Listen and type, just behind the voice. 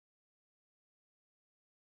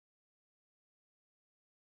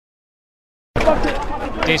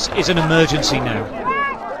This is an emergency now.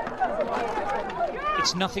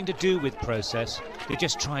 It's nothing to do with process. They're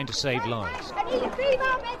just trying to save lives. I need a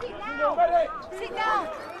female medic now. Sit down.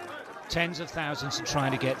 Tens of thousands are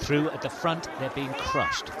trying to get through. At the front, they're being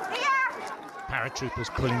crushed.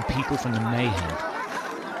 Paratroopers pulling people from the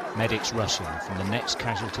mayhem. Medics rushing from the next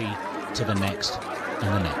casualty to the next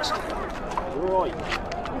and the next. Right.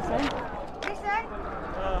 Listen.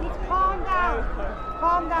 Calm down.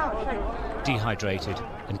 Calm down. Dehydrated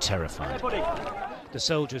and terrified. The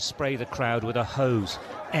soldiers spray the crowd with a hose,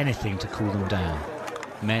 anything to cool them down.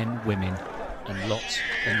 Men, women, and lots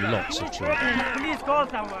of children. Please call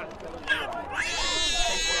someone.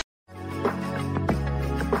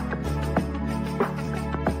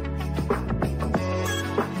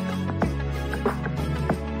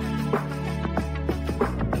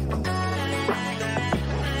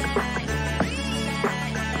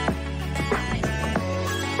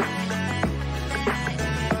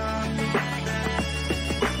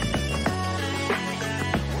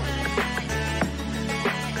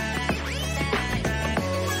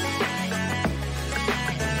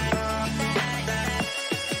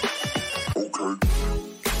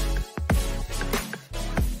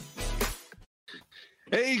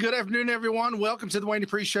 Hey, good afternoon, everyone. Welcome to the Wayne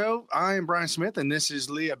Dupree Show. I am Brian Smith, and this is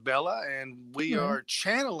Leah Bella, and we are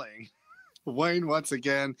channeling Wayne once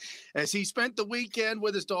again as he spent the weekend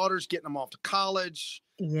with his daughters, getting them off to college.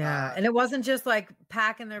 Yeah, and it wasn't just like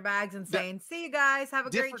packing their bags and saying, "See you guys, have a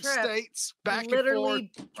great trip." Different states, back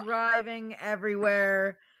Literally and forth. driving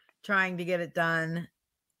everywhere, trying to get it done.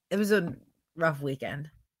 It was a rough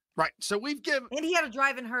weekend. Right. So we've given, And he had to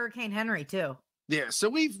drive in Hurricane Henry too. yeah. So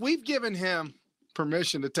we've given him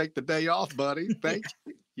permission to take the day off, buddy. Thank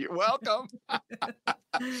you. You're welcome.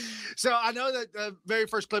 So I know that the very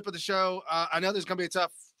first clip of the show, I know there's going to be a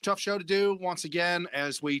tough show to do once again,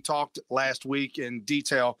 as we talked last week in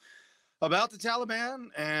detail about the Taliban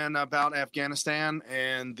and about Afghanistan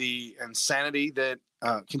and the insanity that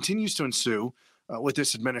continues to ensue with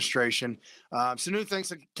this administration. Some new things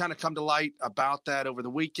that kind of come to light about that over the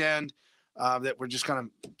weekend that we're just going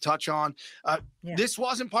to touch on. This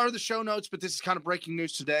wasn't part of the show notes, but this is kind of breaking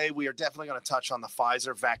news today. We are definitely going to touch on the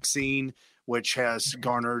Pfizer vaccine, which has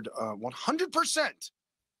garnered 100%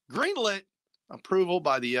 greenlit approval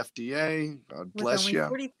by the FDA. God bless you.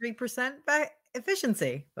 43%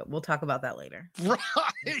 efficiency, but we'll talk about that later. Right.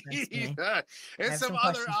 I And have some some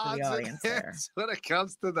other questions for the odds and audience there. ends when it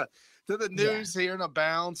comes to the news here and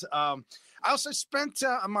abounds. I also spent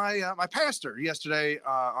my pastor yesterday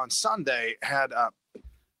on Sunday had a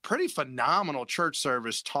pretty phenomenal church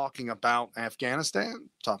service talking about Afghanistan,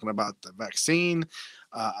 talking about the vaccine.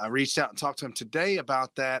 I reached out and talked to him today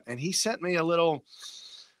about that, and he sent me a little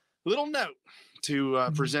note to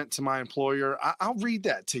present to my employer. I'll read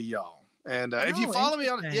that to y'all. And if you follow me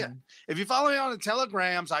on if you follow me on the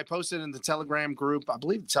Telegrams, I posted in the Telegram group. I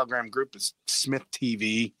believe the Telegram group is Smith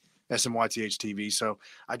TV. SMYTH TV. So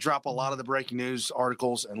I drop a lot of the breaking news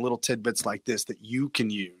articles and little tidbits like this that you can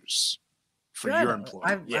use for your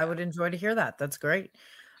employee. I would enjoy to hear that. That's great.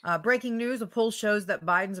 Breaking news, a poll shows that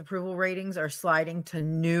Biden's approval ratings are sliding to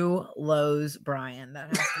new lows, Brian.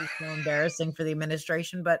 That has to be so embarrassing for the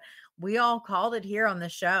administration, but we all called it here on the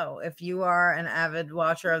show. If you are an avid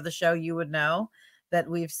watcher of the show, you would know that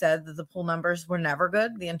we've said that the poll numbers were never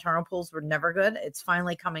good. The internal polls were never good. It's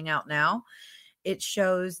finally coming out now. It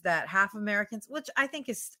shows that half Americans, which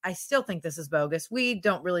I still think this is bogus. We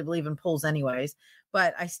don't really believe in polls anyways,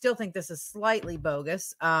 but I still think this is slightly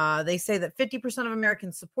bogus. They say that 50% of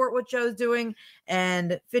Americans support what Joe's doing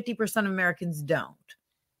and 50% of Americans don't.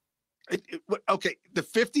 Okay, the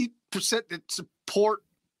 50% that support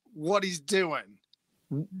what he's doing,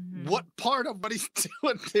 what part of what he's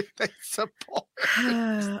doing do they support?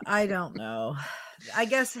 I don't know. I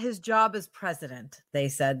guess his job as president, they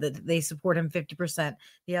said that they support him 50%.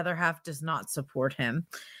 The other half does not support him.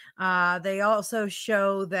 They also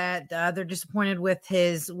show that they're disappointed with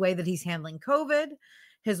his way that he's handling COVID,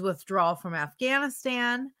 his withdrawal from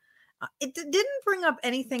Afghanistan. It didn't bring up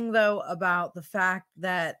anything, though, about the fact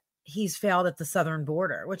that he's failed at the southern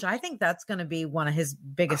border, which I think that's going to be one of his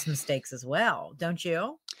biggest mistakes as well. Don't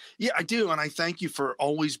you? Yeah, I do. And I thank you for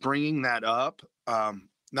always bringing that up.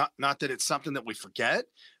 Not that it's something that we forget,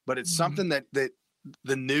 but it's something that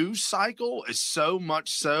the news cycle is so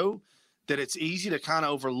much so that it's easy to kind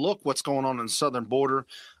of overlook what's going on the southern border.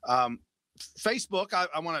 Facebook,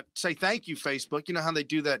 I want to say thank you, Facebook. You know how they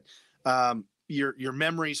do that? Your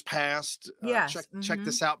memories past. Yes. Check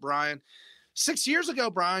this out, Brian. 6 years ago,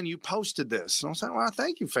 Brian, you posted this. And I was like, well,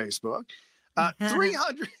 thank you, Facebook.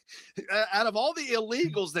 300 out of all the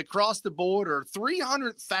illegals that cross the border,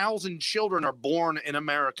 300,000 children are born in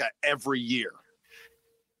America every year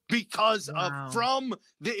because of from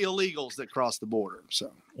the illegals that cross the border.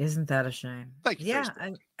 So isn't that a shame? Thank you. Yeah,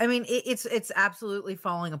 I mean it's absolutely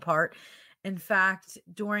falling apart. In fact,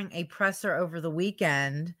 during a presser over the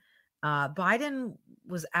weekend, Biden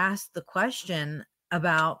was asked the question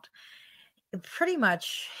about pretty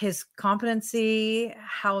much his competency,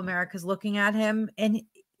 how America's looking at him, and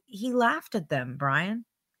he laughed at them, Brian.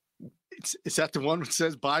 Is that the one that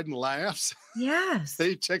says Biden laughs? Yes.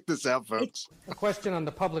 Hey, check this out, folks. A question on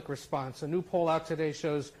the public response. A new poll out today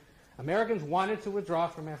shows Americans wanted to withdraw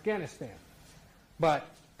from Afghanistan, but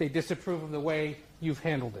they disapprove of the way you've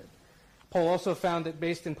handled it. The poll also found that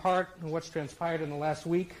based in part on what's transpired in the last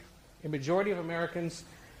week, a majority of Americans,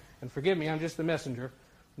 and forgive me, I'm just the messenger,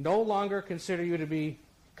 no longer consider you to be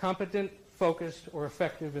competent, focused, or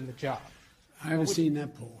effective in the job. I haven't seen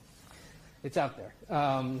that poll. It's out there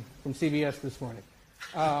from CBS this morning.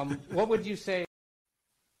 What would you say?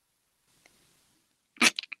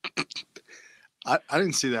 I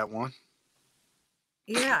didn't see that one.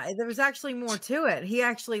 Yeah, there was actually more to it. He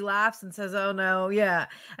actually laughs and says, "Oh no, yeah."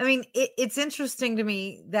 I mean, it's interesting to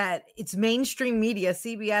me that it's mainstream media,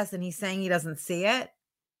 CBS, and he's saying he doesn't see it.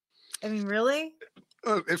 I mean, really?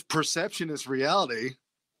 If perception is reality,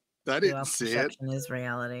 I didn't see it. Perception is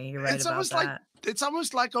reality. You're right about that. It's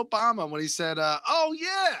almost like Obama when he said, "Oh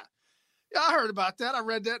yeah, I heard about that. I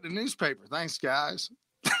read that in the newspaper. Thanks, guys."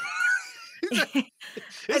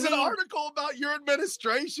 It's an article about your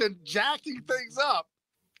administration jacking things up,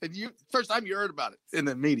 and first time you heard about it in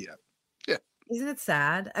the media. Yeah, isn't it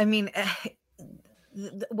sad? I mean,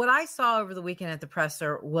 what I saw over the weekend at the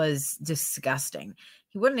presser was disgusting.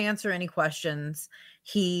 He wouldn't answer any questions.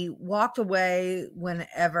 He walked away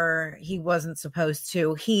whenever he wasn't supposed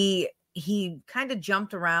to. He kind of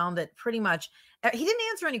jumped around at pretty much. He didn't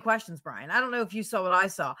answer any questions, Brian. I don't know if you saw what I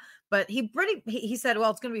saw, but he said, well,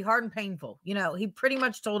 it's going to be hard and painful. You know, he pretty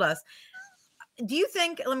much told us. Do you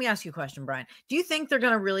think, let me ask you a question, Brian. Do you think they're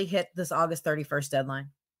going to really hit this August 31st deadline?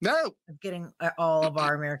 No. Of getting all of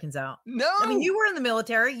our Americans out? No. I mean, you were in the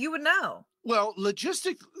military. You would know. Well,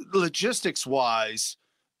 logistics wise,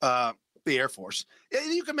 the Air Force,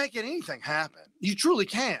 you can make anything happen. You truly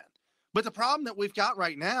can. But the problem that we've got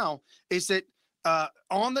right now is that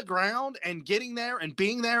on the ground and getting there and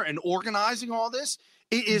being there and organizing all this,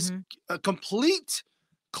 it is a complete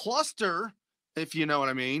cluster, if you know what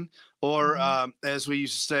I mean, or as we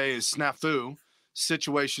used to say, is snafu,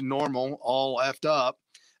 situation normal, all effed up.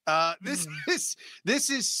 This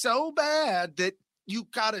is so bad that you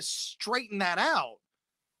got to straighten that out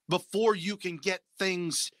before you can get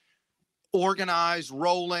things organized,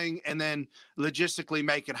 rolling, and then logistically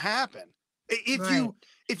make it happen.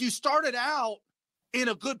 If you started out in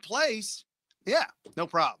a good place, yeah, no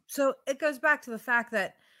problem. So it goes back to the fact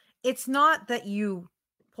that it's not that you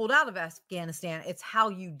pulled out of Afghanistan, it's how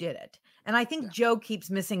you did it. And I think Joe keeps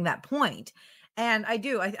missing that point. And I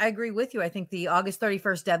agree with you. I think the August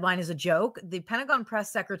 31st deadline is a joke. The Pentagon press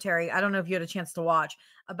secretary, I don't know if you had a chance to watch,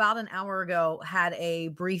 about an hour ago had a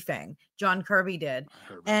briefing. John Kirby did.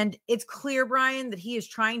 And it's clear, Brian, that he is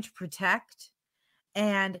trying to protect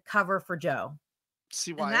and cover for Joe.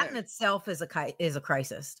 CYA. And that in itself is a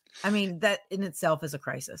crisis. I mean, that in itself is a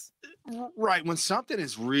crisis. Right. When something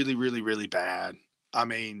is really, really, really bad, I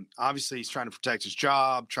mean, obviously he's trying to protect his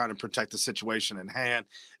job, trying to protect the situation in hand.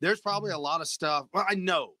 There's probably a lot of stuff. Well, I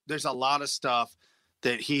know there's a lot of stuff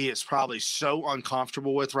that he is probably so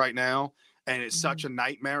uncomfortable with right now. And it's such a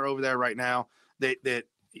nightmare over there right now that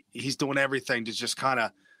he's doing everything to just kind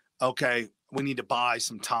of, okay, we need to buy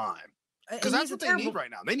some time. Because that's what they need right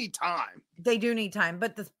now. They need time. They do need time,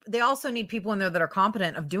 but they also need people in there that are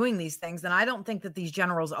competent of doing these things. And I don't think that these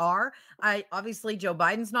generals are. Obviously, Joe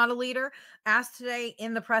Biden's not a leader. Asked today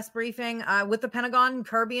in the press briefing with the Pentagon,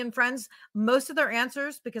 Kirby and friends, most of their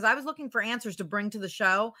answers, because I was looking for answers to bring to the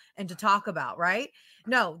show and to talk about, right?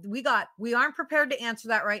 No, we aren't prepared to answer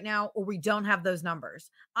that right now, or we don't have those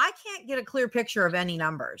numbers. I can't get a clear picture of any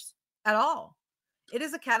numbers at all. It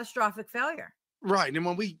is a catastrophic failure. Right. And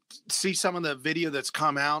when we see some of the video that's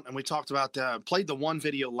come out, and we talked about played the one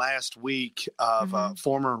video last week of a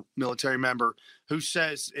former military member who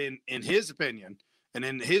says in his opinion and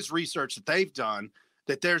in his research that they've done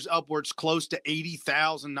that there's upwards close to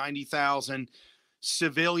 80,000, 90,000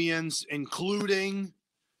 civilians, including,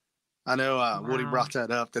 I know Woody brought that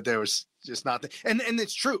up, that there was just not, and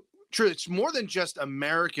it's true. It's more than just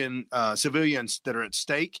American civilians that are at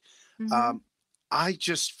stake. I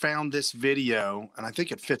just found this video, and I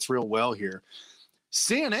think it fits real well here.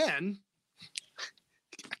 CNN,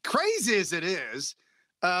 crazy as it is,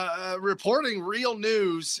 reporting real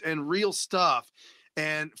news and real stuff.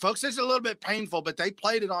 And folks, it's a little bit painful, but they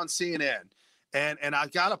played it on CNN. And I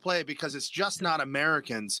got to play it because it's just not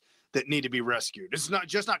Americans that need to be rescued. It's not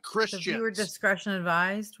Christians. So viewer discretion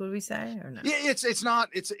advised, would we say, or no? Yeah, it's just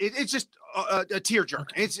a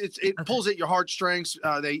tearjerker. Okay. It pulls at your heartstrings.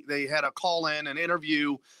 They had a call in, an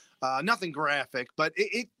interview, nothing graphic, but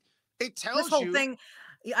it tells you. This whole thing,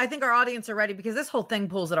 I think our audience are ready because this whole thing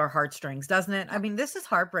pulls at our heartstrings, doesn't it? I mean, this is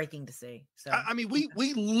heartbreaking to see. So I mean,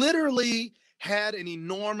 we literally had an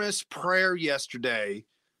enormous prayer yesterday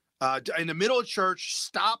in the middle of church,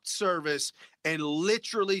 stopped service, and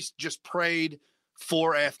literally just prayed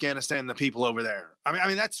for Afghanistan and the people over there. I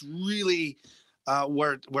mean that's really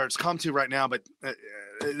where it's come to right now. But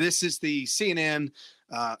this is the CNN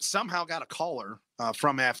somehow got a caller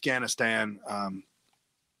from Afghanistan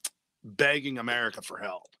begging America for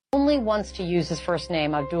help. Only wants to use his first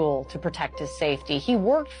name, Abdul, to protect his safety. He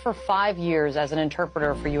worked for 5 years as an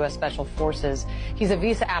interpreter for U.S. Special Forces. He's a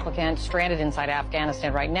visa applicant stranded inside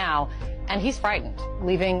Afghanistan right now, and he's frightened,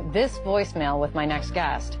 leaving this voicemail with my next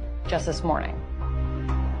guest just this morning.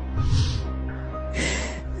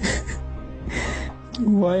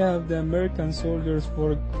 Why have the American soldiers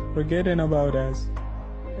forgotten about us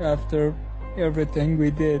after everything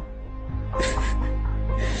we did?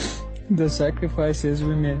 The sacrifices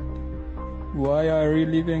we made. Why are you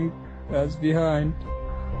leaving us behind?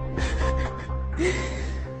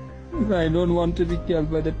 I don't want to be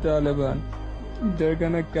killed by the Taliban. They're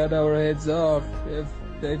gonna cut our heads off if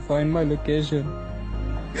they find my location.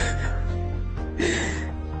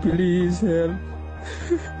 Please help.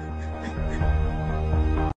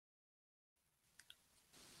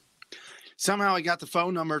 Somehow I got the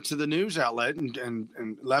phone number to the news outlet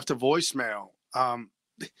and left a voicemail.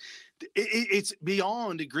 It's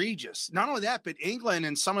beyond egregious. Not only that, but England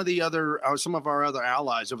and some of our other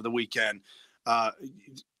allies over the weekend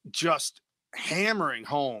just hammering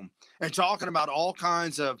home and talking about all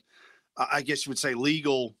kinds of, I guess you would say,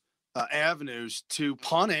 legal avenues to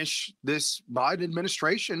punish this Biden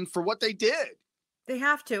administration for what they did. They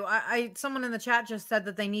have to. Someone in the chat just said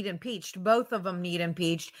that they need impeached. Both of them need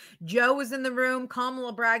impeached. Joe was in the room.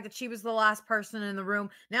 Kamala bragged that she was the last person in the room.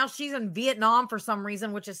 Now she's in Vietnam for some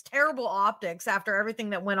reason, which is terrible optics after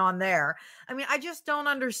everything that went on there. I mean, I just don't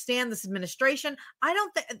understand this administration. I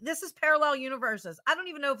don't think this is parallel universes. I don't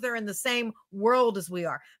even know if they're in the same world as we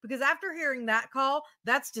are, because after hearing that call,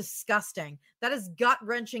 that's disgusting. That is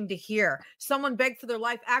gut-wrenching to hear. Someone beg for their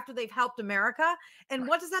life after they've helped America. And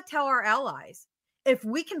what does that tell our allies? If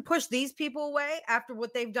we can push these people away after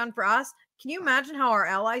what they've done for us, can you imagine how our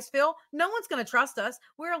allies feel? No one's going to trust us.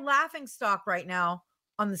 We're a laughing stock right now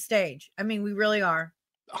on the stage. I mean, we really are.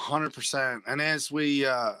 100%. And as we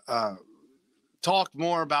talk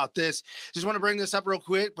more about this, just want to bring this up real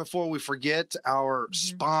quick before we forget our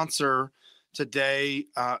sponsor today.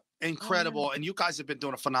 Incredible. And you guys have been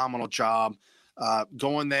doing a phenomenal job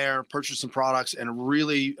going there, purchasing products, and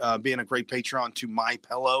really being a great Patreon to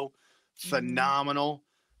MyPillow. Phenomenal.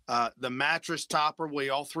 The mattress topper, we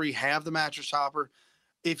all three have the mattress topper.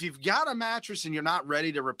 If you've got a mattress and you're not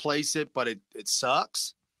ready to replace it, but it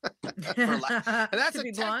sucks. And that's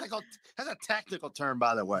a technical term,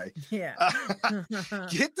 by the way. Yeah.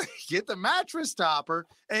 Get the mattress topper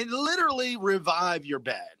and literally revive your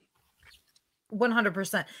bed.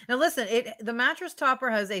 100%. Now listen, the mattress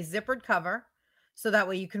topper has a zippered cover, so that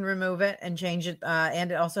way you can remove it and change it.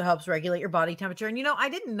 And it also helps regulate your body temperature. And, I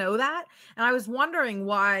didn't know that. And I was wondering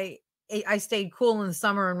why I stayed cool in the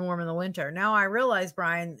summer and warm in the winter. Now I realize,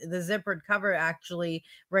 Brian, the zippered cover actually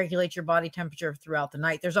regulates your body temperature throughout the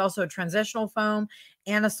night. There's also a transitional foam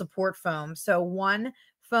and a support foam. So one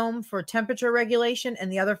foam for temperature regulation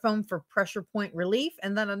and the other foam for pressure point relief,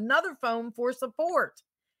 and then another foam for support.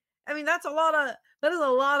 I mean, that is a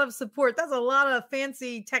lot of support. That's a lot of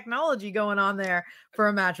fancy technology going on there for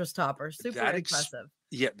a mattress topper. Super impressive.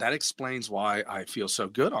 Yeah, that explains why I feel so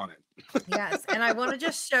good on it. Yes. And I want to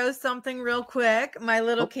just show something real quick. My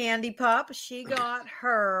little candy pup, she got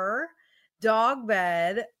her dog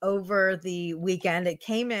bed over the weekend. It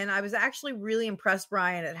came in. I was actually really impressed,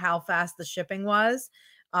 Brian, at how fast the shipping was.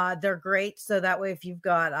 They're great. So that way, if you've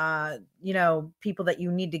got, people that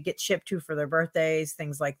you need to get shipped to for their birthdays,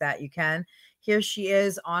 things like that, you can. Here she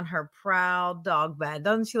is on her proud dog bed.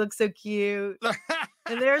 Doesn't she look so cute?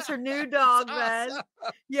 And there's her new dog bed.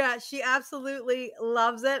 Yeah, she absolutely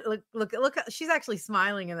loves it. Look, she's actually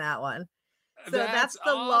smiling in that one. So that's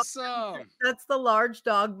awesome. That's the large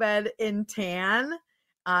dog bed in tan.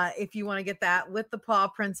 If you want to get that with the paw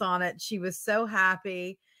prints on it. She was so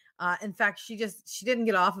happy. In fact, she didn't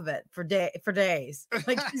get off of it for days.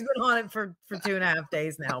 Like she's been on it for 2.5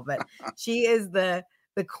 days now, but she is the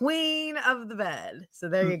queen of the bed. So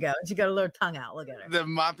there you go. She got a little tongue out. Look at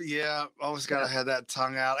her. Always got to have that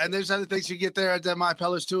tongue out. And there's other things you get there at the My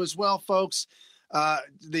Pillows too as well, folks.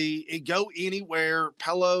 The Go Anywhere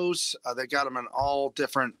pillows, they got them in all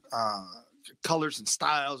different colors and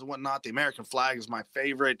styles and whatnot. The American flag is my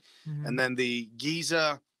favorite. Mm-hmm. And then the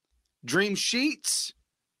Giza Dream Sheets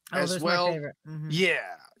as well. My favorite. Mm-hmm.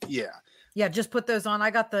 Yeah. Just put those on.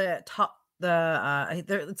 I got the top.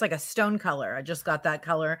 It's like a stone color. I just got that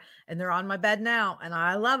color and they're on my bed now and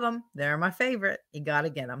I love them. They're my favorite. You got to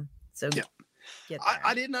get them. So get there.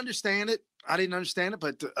 I didn't understand it.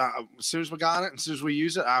 But as soon as we got it, as soon as we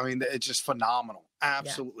use it, I mean, it's just phenomenal.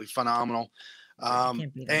 Absolutely phenomenal.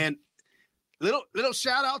 And little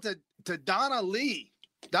shout out to Donna Lee.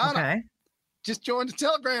 Donna just joined the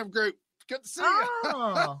Telegram group. Good to see you.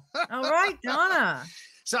 Oh, all right, Donna.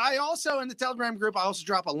 So I also, in the Telegram group, I also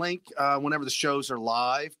drop a link whenever the shows are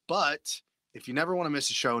live. But if you never want to miss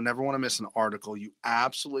a show, never want to miss an article, you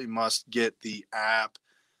absolutely must get the app,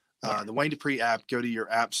 the Wayne Dupree app. Go to your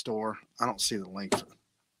app store. I don't see the link.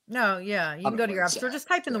 No, yeah. You can go to your app store. Just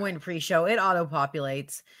type in the Wayne Dupree show. It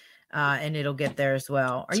auto-populates and it'll get there as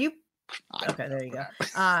well. Are you? Okay, there you go.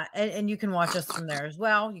 And you can watch us from there as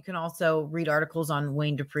well. You can also read articles on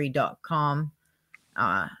WayneDupree.com.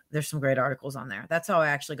 There's some great articles on there. That's how I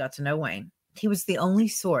actually got to know Wayne. He was the only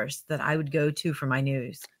source that I would go to for my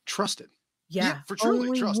news. Trusted. Yeah, for truly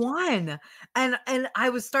only trusted. One. And I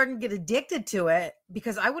was starting to get addicted to it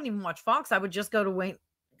because I wouldn't even watch Fox. I would just go to Wayne.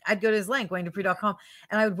 I'd go to his link, WayneDupree.com,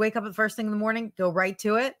 and I would wake up at the first thing in the morning, go right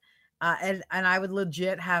to it. And I would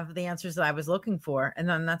legit have the answers that I was looking for. And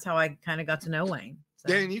then that's how I kind of got to know Wayne.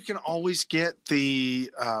 So. Yeah, and you can always get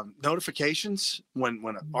the notifications when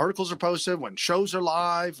articles are posted, when shows are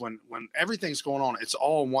live, when everything's going on. It's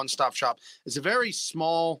all one-stop shop. It's a very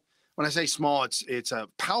small, when I say small, it's a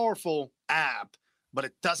powerful app, but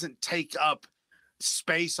it doesn't take up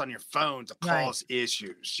space on your phone to cause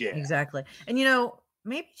issues. Yeah, exactly. And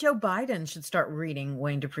maybe Joe Biden should start reading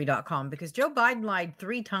WayneDupree.com because Joe Biden lied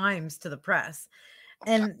 3 times to the press.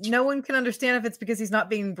 And no one can understand if it's because he's not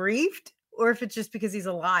being briefed or if it's just because he's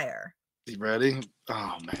a liar. You ready?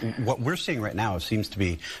 Oh, man. What we're seeing right now seems to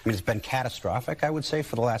be, it's been catastrophic, I would say,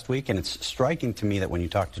 for the last week. And it's striking to me that when you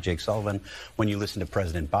talk to Jake Sullivan, when you listen to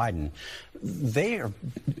President Biden, they are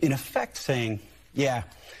in effect saying,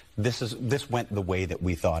 this went the way that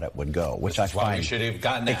we thought it would go, which I find we should have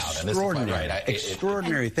gotten extraordinary, out.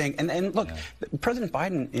 Extraordinary thing. And look, President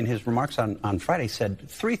Biden, in his remarks on Friday, said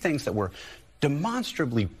 3 things that were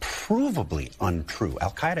demonstrably, provably untrue.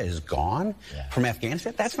 Al-Qaeda is gone from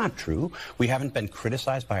Afghanistan. That's not true. We haven't been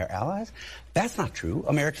criticized by our allies. That's not true.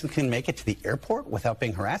 Americans can make it to the airport without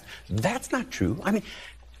being harassed. That's not true. I mean,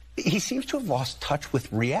 he seems to have lost touch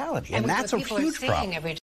with reality, and that's a huge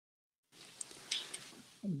problem.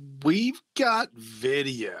 We've got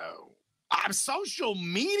video on social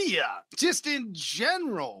media, just in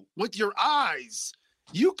general, with your eyes.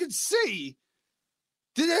 You can see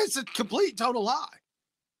that it's a complete total lie.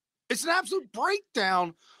 It's an absolute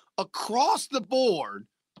breakdown across the board,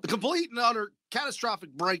 a complete and utter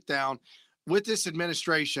catastrophic breakdown with this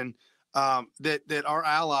administration that our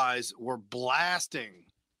allies were blasting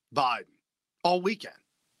Biden all weekend.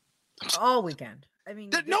 All weekend. I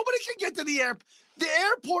mean, nobody can get to the airport. The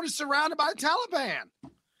airport is surrounded by the Taliban.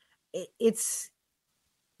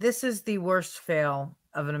 This is the worst fail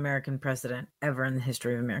of an American president ever in the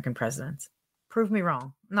history of American presidents. Prove me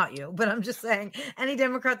wrong. Not you, but I'm just saying any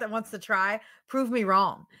Democrat that wants to try, prove me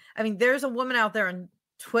wrong. I mean, there's a woman out there on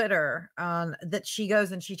Twitter that she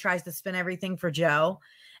goes and she tries to spin everything for Joe.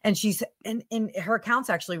 And she's and her account's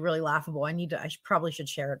actually really laughable. I probably should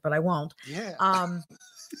share it, but I won't. Yeah.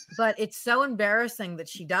 But it's so embarrassing that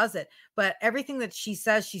she does it. But everything that she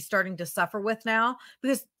says, she's starting to suffer with now,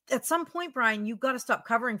 because at some point, Brian, you've got to stop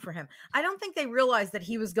covering for him. I don't think they realized that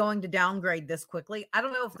he was going to downgrade this quickly. I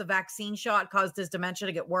don't know if the vaccine shot caused his dementia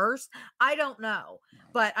to get worse. I don't know.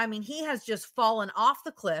 But I mean, he has just fallen off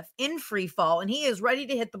the cliff in free fall, and he is ready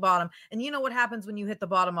to hit the bottom. And you know what happens when you hit the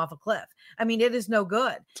bottom off a cliff? I mean, it is no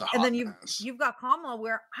good. And then you've got Kamala,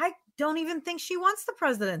 where I don't even think she wants the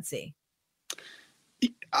presidency.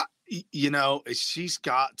 She's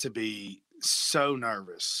got to be so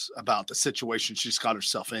nervous about the situation she's got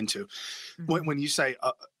herself into. Mm-hmm. When you say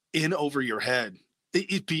in over your head,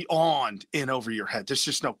 it's beyond in over your head. There's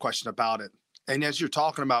just no question about it. And as you're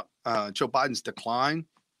talking about Joe Biden's decline,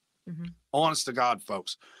 honest to God,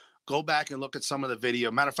 folks, go back and look at some of the video.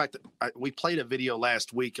 Matter of fact, we played a video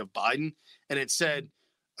last week of Biden, and it said,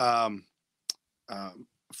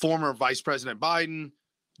 former Vice President Biden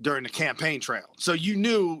during the campaign trail. So you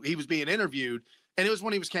knew he was being interviewed, and it was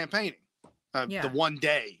when he was campaigning, the one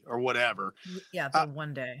day or whatever. Yeah, the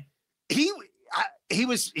one day. He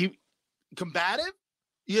was combative,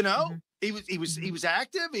 you know. He was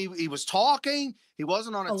active. He was talking. He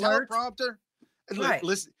wasn't on a teleprompter. Right.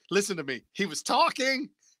 Listen to me. He was talking.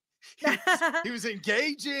 He was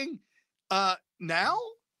engaging. Now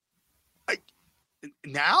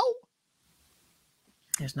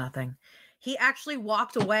there's nothing. He actually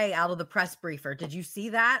walked away out of the press briefer. Did you see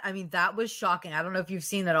that? I mean, that was shocking. I don't know if you've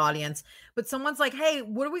seen that, audience, but someone's like, hey,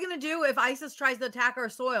 what are we going to do if ISIS tries to attack our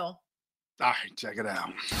soil? All right, check it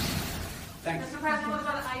out. Thanks. Mr. President, what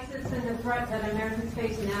about ISIS and the threat that Americans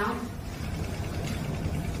face now?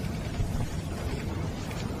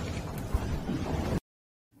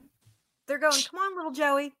 They're going, come on, little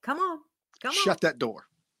Joey. Come on. Shut that door.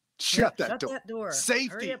 Shut that door. Safety.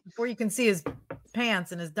 Hurry up before you can see his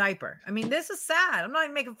pants and his diaper. I mean, this is sad. I'm not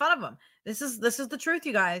even making fun of him. This is the truth,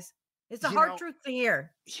 you guys. It's a hard truth to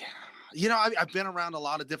hear. Yeah. You know, I've been around a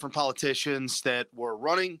lot of different politicians that were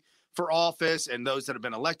running for office and those that have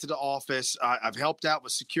been elected to office. I've helped out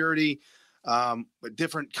with security, with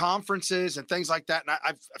different conferences and things like that. And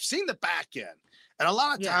I've seen the back end. And a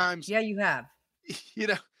lot of times. Yeah, you have. You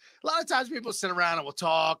know, a lot of times people sit around and we'll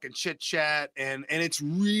talk and chit chat. And it's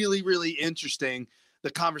really, really interesting,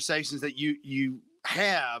 the conversations that you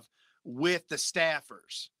have with the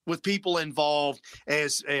staffers, with people involved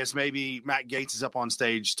as maybe Matt Gaetz is up on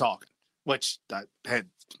stage talking, which I had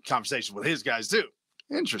conversations with his guys too.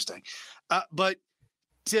 Interesting. But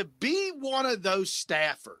to be one of those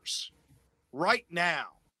staffers right now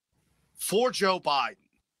for Joe Biden,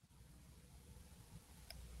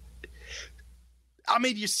 I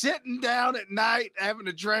mean, you're sitting down at night having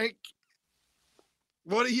a drink.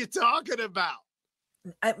 What are you talking about?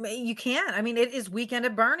 I mean, you can't. I mean, it is Weekend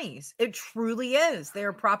at Bernie's. It truly is. They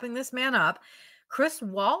are propping this man up. Chris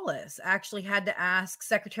Wallace actually had to ask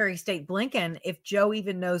Secretary of State Blinken if Joe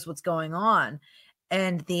even knows what's going on.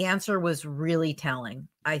 And the answer was really telling.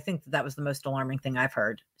 I think that was the most alarming thing I've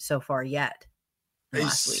heard so far yet.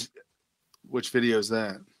 Last week. Which video is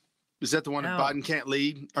that? Is that the one that Biden can't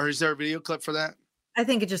lead? Or is there a video clip for that? I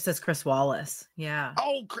think it just says Chris Wallace. Yeah.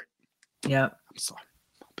 Oh, yep. I'm sorry.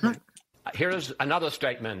 Here's another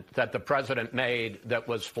statement that the president made that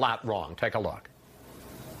was flat wrong. Take a look.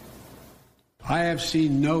 I have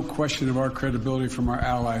seen no question of our credibility from our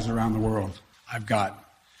allies around the world. I've got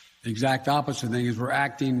the exact opposite thing is we're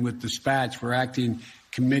acting with dispatch. We're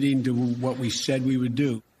committing to what we said we would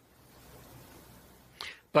do.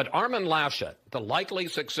 But Armin Laschet, the likely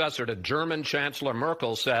successor to German Chancellor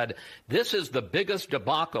Merkel, said this is the biggest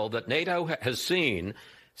debacle that NATO has seen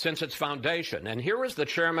since its foundation. And here is the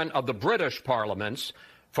chairman of the British Parliament's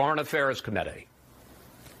Foreign Affairs Committee.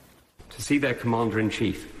 To see their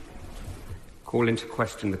commander-in-chief call into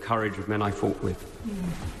question the courage of men I fought with,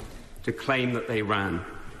 to claim that they ran.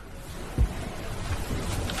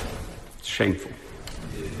 It's shameful.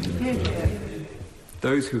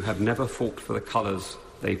 Those who have never fought for the colours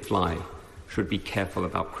they fly should be careful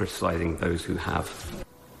about criticizing those who have.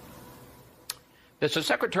 Mr.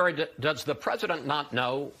 Secretary, does the president not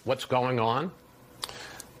know what's going on?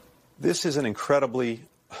 This is an incredibly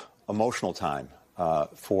emotional time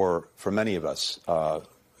for many of us,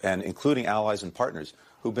 and including allies and partners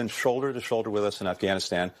who've been shoulder to shoulder with us in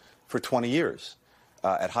Afghanistan for 20 years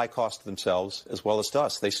at high cost to themselves as well as to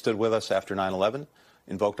us. They stood with us after 9/11.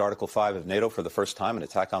 Invoked Article 5 of NATO for the first time. An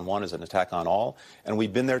attack on one is an attack on all. And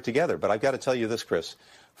we've been there together. But I've got to tell you this, Chris.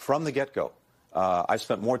 From the get-go, I've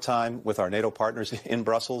spent more time with our NATO partners in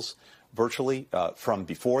Brussels virtually from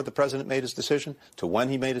before the president made his decision to when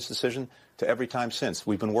he made his decision to every time since.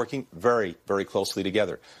 We've been working very, very closely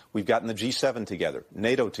together. We've gotten the G7 together,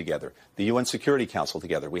 NATO together, the UN Security Council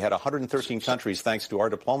together. We had 113 countries, thanks to our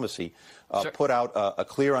diplomacy, put out a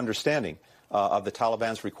clear understanding of the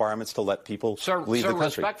Taliban's requirements to let people leave the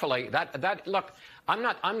country. Respectfully, look, I'm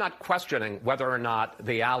not questioning whether or not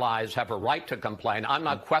the allies have a right to complain. I'm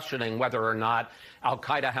not questioning whether or not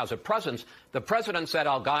al-Qaeda has a presence. The president said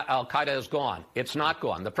al-Qaeda is gone. It's not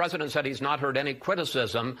gone. The president said he's not heard any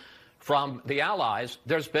criticism from the allies.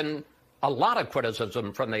 There's been a lot of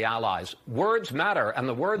criticism from the allies. Words matter, and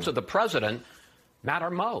the words of the president matter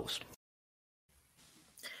most.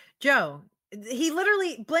 Joe,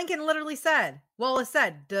 Blinken literally said, Wallace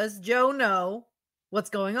said, does Joe know what's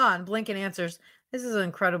going on? Blinken answers, this is an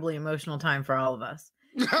incredibly emotional time for all of us.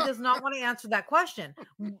 He does not want to answer that question.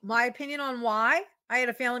 My opinion on why, I had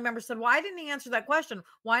a family member said, why didn't he answer that question?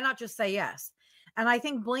 Why not just say yes? And I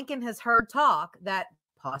think Blinken has heard talk that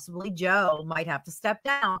possibly Joe might have to step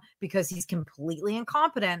down because he's completely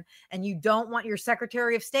incompetent. And you don't want your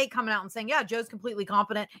Secretary of State coming out and saying, yeah, Joe's completely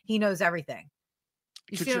competent. He knows everything.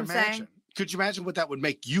 You see what I'm saying? Could you imagine what that would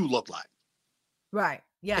make you look like? Right.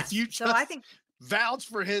 Yes. If you just so I think vouch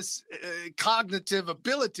for his cognitive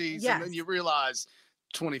abilities, and then you realize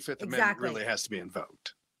 25th Amendment really has to be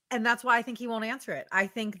invoked. And that's why I think he won't answer it. I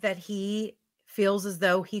think that he feels as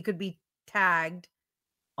though he could be tagged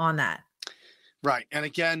on that. Right. And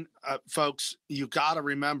again, folks, you got to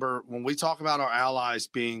remember when we talk about our allies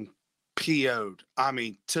being PO'd, I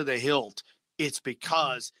mean, to the hilt, it's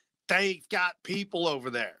because they've got people over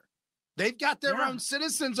there. They've got their own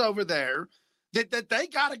citizens over there that they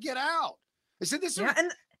got to get out. I said this.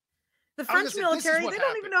 And the French military, they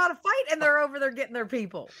don't even know how to fight, and they're over there getting their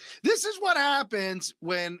people. This is what happens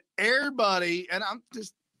when everybody, and I'm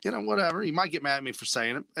just, whatever, you might get mad at me for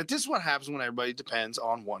saying it, but this is what happens when everybody depends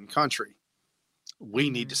on one country. We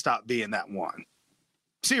need to stop being that one.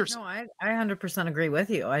 Seriously. No, I 100% agree with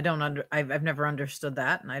you. I've never understood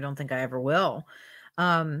that, and I don't think I ever will.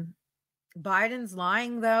 Biden's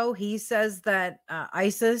lying, though. He says that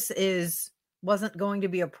ISIS wasn't going to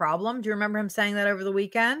be a problem. Do you remember him saying that over the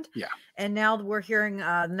weekend? Yeah. And now we're hearing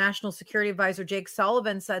National Security Advisor Jake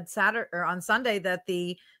Sullivan said on Sunday that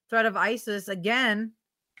the threat of ISIS again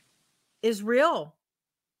is real,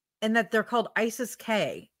 and that they're called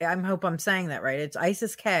ISIS-K. I hope I'm saying that right. It's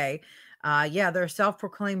ISIS-K. They're a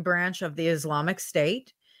self-proclaimed branch of the Islamic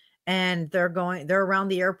State, and they're around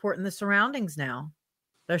the airport and the surroundings now.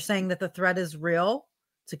 They're saying that the threat is real.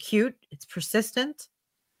 It's acute. It's persistent.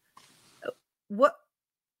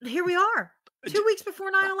 Here we are 2 weeks before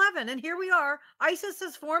 9/11, and here we are. ISIS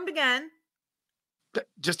has formed again.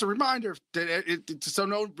 Just a reminder, so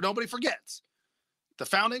nobody forgets. The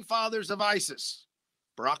founding fathers of ISIS,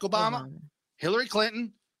 Barack Obama, Hillary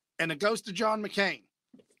Clinton, and the ghost of John McCain.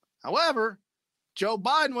 However, Joe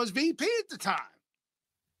Biden was VP at the time.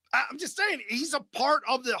 I'm just saying, he's a part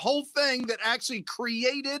of the whole thing that actually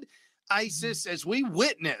created ISIS, as we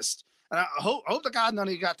witnessed. And I hope to God none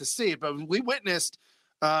of you got to see it, but we witnessed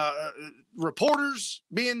reporters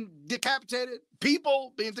being decapitated,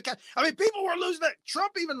 people being decapitated. I mean, people were losing that.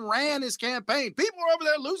 Trump even ran his campaign. People were over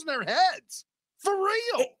there losing their heads. For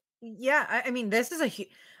real. I mean, this is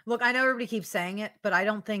look, I know everybody keeps saying it, but I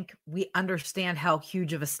don't think we understand how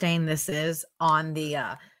huge of a stain this is on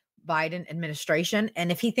the Biden administration.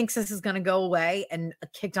 And if he thinks this is going to go away and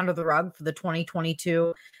kicked under the rug for the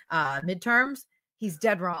 2022 midterms, he's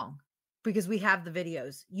dead wrong, because we have the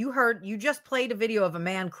videos. You just played a video of a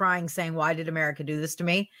man crying saying, "Why did America do this to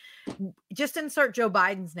me?" Just insert Joe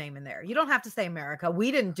Biden's name in there. You don't have to say America.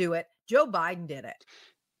 We didn't do it. Joe Biden did it.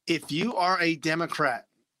 If you are a Democrat,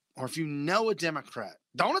 or if you know a Democrat,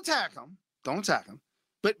 don't attack them. Don't attack them.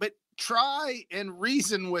 But try and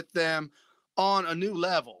reason with them on a new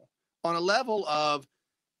level, on a level of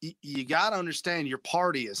you got to understand your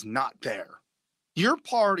party is not there. Your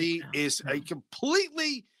party is a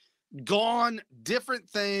completely gone different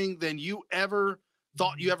thing than you ever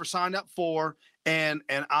thought you ever signed up for. And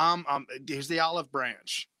I'm here's the olive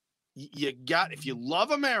branch. If you love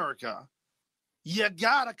America, you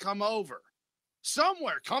gotta come over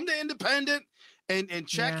somewhere. Come to Independent and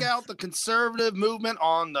check out the conservative movement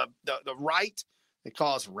on the right. They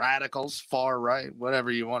call us radicals, far right,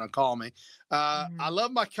 whatever you want to call me. I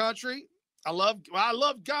love my country. I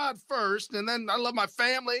love God first, and then I love my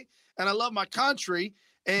family, and I love my country,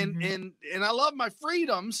 and I love my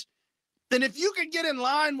freedoms. Then if you can get in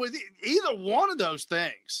line with either one of those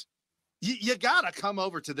things, you gotta come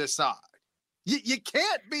over to this side. You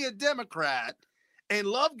can't be a Democrat and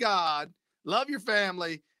love God, love your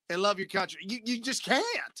family, and love your country. You just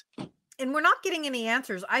can't. And we're not getting any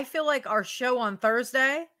answers. I feel like our show on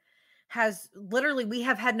Thursday we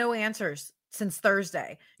have had no answers since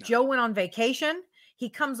Thursday. No. Joe went on vacation. He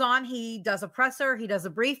comes on, he does a presser, he does a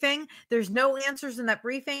briefing. There's no answers in that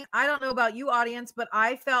briefing. I don't know about you, audience, but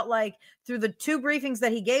I felt like through the two briefings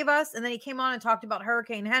that he gave us, and then he came on and talked about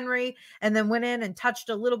Hurricane Henry, and then went in and touched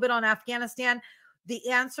a little bit on Afghanistan. The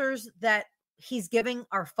answers that he's giving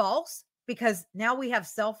are false, because now we have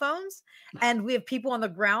cell phones and we have people on the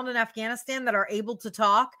ground in Afghanistan that are able to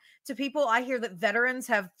talk to people. I hear that veterans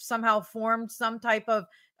have somehow formed some type of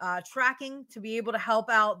tracking to be able to help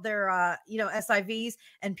out their, SIVs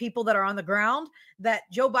and people that are on the ground that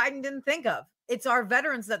Joe Biden didn't think of. It's our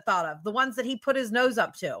veterans that thought of, the ones that he put his nose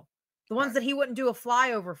up to, the ones that he wouldn't do a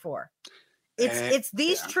flyover for. It's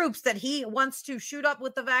these troops that he wants to shoot up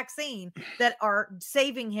with the vaccine that are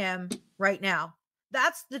saving him right now.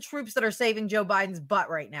 That's the troops that are saving Joe Biden's butt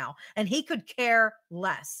right now. And he could care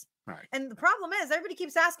less. Right. And the problem is everybody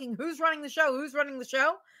keeps asking who's running the show? Who's running the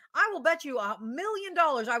show? I will bet you $1 million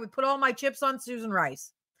I would put all my chips on Susan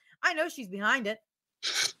Rice. I know she's behind it.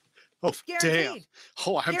 Oh, Guaranteed. damn.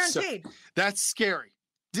 Oh, I'm Guaranteed. That's scary.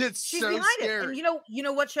 She's behind scary. it. And you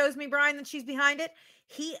know what shows me, Brian, that she's behind it?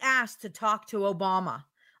 He asked to talk to Obama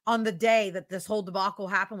on the day that this whole debacle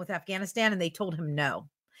happened with Afghanistan, and they told him no.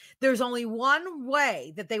 There's only one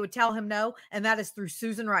way that they would tell him no, and that is through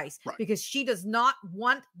Susan Rice, because she does not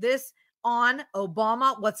want this on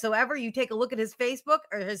Obama whatsoever. You take a look at his Facebook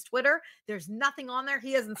or his Twitter, there's nothing on there.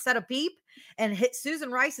 He hasn't said a peep, and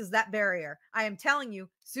Susan Rice is that barrier. I am telling you,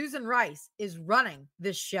 Susan Rice is running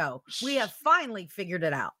this show. We have finally figured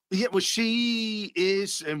it out. Yeah, well, she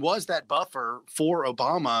is and was that buffer for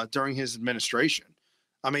Obama during his administration.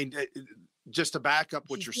 I mean, just to back up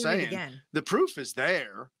what you're saying, the proof is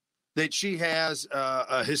there that she has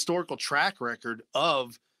a historical track record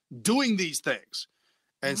of doing these things.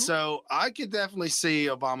 And so I could definitely see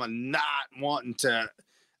Obama not wanting to.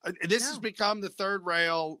 This has become the third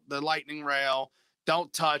rail, the lightning rail.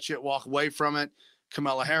 Don't touch it, walk away from it.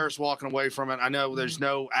 Kamala Harris walking away from it. I know there's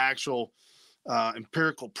no actual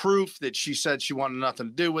empirical proof that she said she wanted nothing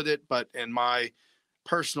to do with it, but in my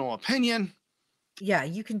personal opinion, yeah,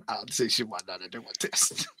 you can. I'll say she wanted nothing to do with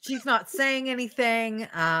this. She's not saying anything.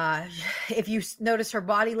 If you notice her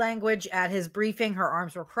body language at his briefing, her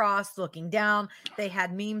arms were crossed, looking down. They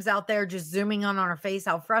had memes out there just zooming on her face,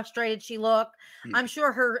 how frustrated she looked. I'm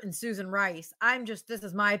sure her and Susan Rice, this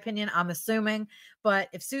is my opinion, I'm assuming. But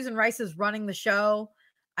if Susan Rice is running the show,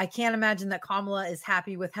 I can't imagine that Kamala is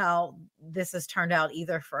happy with how this has turned out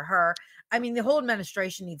either for her. I mean, the whole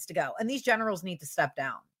administration needs to go, and these generals need to step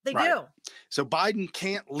down. They do. So Biden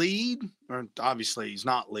can't lead, or obviously he's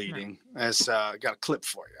not leading. As got a clip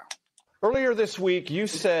for you. Earlier this week, you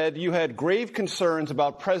said you had grave concerns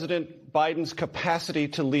about President Biden's capacity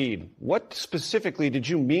to lead. What specifically did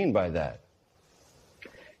you mean by that?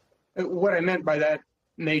 What I meant by that,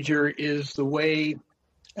 Major, is the way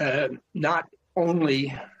not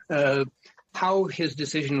only how his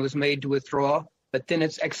decision was made to withdraw, but then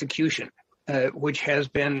its execution, which has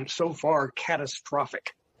been so far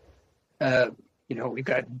catastrophic. We've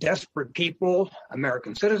got desperate people,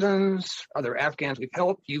 American citizens, other Afghans we've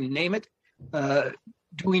helped, you name it,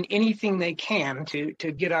 doing anything they can to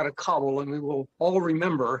get out of Kabul. And we will all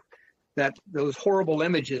remember that those horrible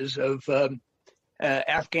images of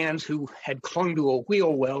Afghans who had clung to a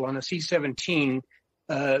wheel well on a C-17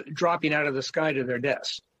 dropping out of the sky to their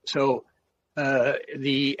deaths. So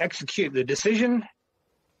the decision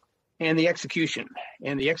and the execution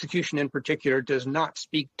in particular does not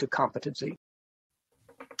speak to competency.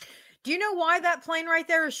 Do you know why that plane right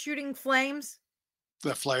there is shooting flames?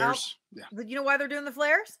 The flares. Yeah. Do you know why they're doing the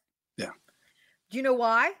flares? Yeah. Do you know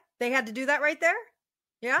why they had to do that right there?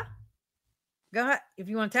 Yeah. Go ahead. If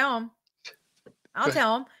you want to tell them, I'll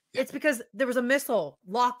tell them. Yeah. It's because there was a missile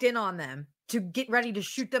locked in on them to get ready to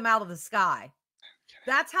shoot them out of the sky.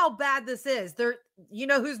 That's how bad this is. You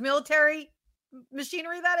know whose military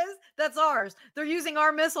machinery that is? That's ours. They're using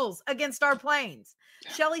our missiles against our planes.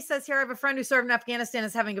 Yeah. Shelly says here, I have a friend who served in Afghanistan,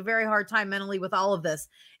 is having a very hard time mentally with all of this.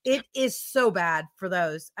 It is so bad for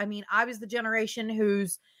those. I mean, I was the generation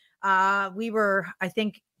whose we were, I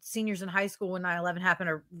think, seniors in high school when 9/11 happened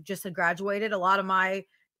or just had graduated. A lot of my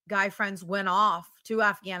guy friends went off to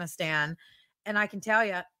Afghanistan, and I can tell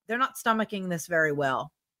you, they're not stomaching this very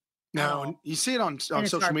well. No, and you see it on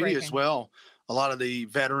social media as well. A lot of the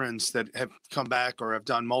veterans that have come back or have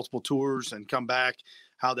done multiple tours and come back,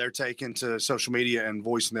 how they're taking to social media and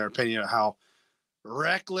voicing their opinion of how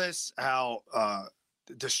reckless, how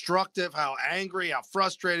destructive, how angry, how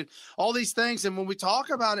frustrated, all these things. And when we talk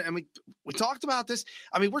about it, and we talked about this,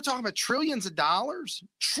 I mean, we're talking about trillions of dollars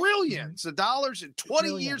in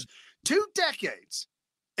 20 years, 2 decades.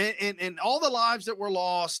 And all the lives that were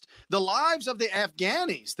lost, the lives of the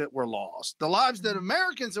Afghanis that were lost, the lives that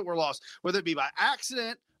Americans that were lost, whether it be by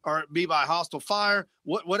accident or it be by hostile fire,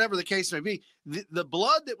 whatever the case may be, the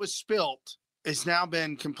blood that was spilt has now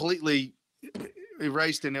been completely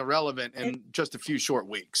erased and irrelevant in just a few short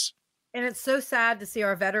weeks. And it's so sad to see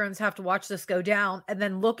our veterans have to watch this go down and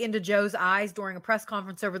then look into Joe's eyes during a press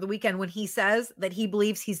conference over the weekend when he says that he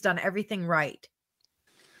believes he's done everything right.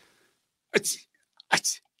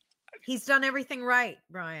 He's done everything right,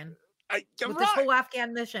 Brian. With this whole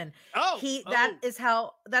Afghan mission. That's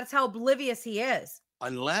how oblivious he is.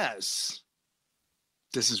 Unless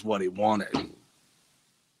this is what he wanted.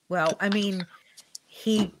 Well, I mean,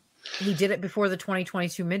 he did it before the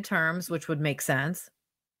 2022 midterms, which would make sense.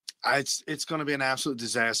 It's going to be an absolute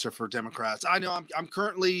disaster for Democrats. I know I'm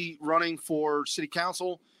currently running for city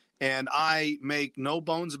council And I make no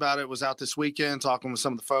bones about it. Was out this weekend talking with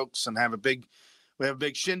some of the folks and we have a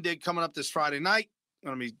big shindig coming up this Friday night. I'm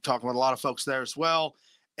going to be talking with a lot of folks there as well.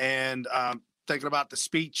 And thinking about the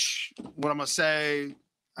speech, what I'm going to say,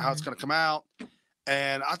 how it's going to come out.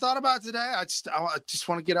 And I thought about it today. I just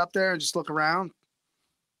want to get up there and just look around.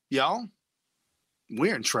 Y'all,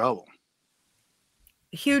 we're in trouble.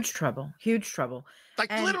 Huge trouble.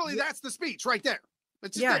 Like and literally that's the speech right there.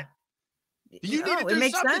 It's just yeah. You need to do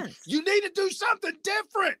something. Sense. You need to do something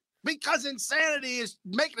different because insanity is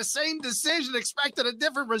making the same decision, expecting a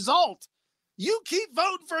different result. You keep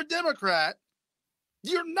voting for a Democrat,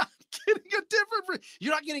 you're not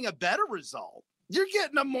getting a better result. You're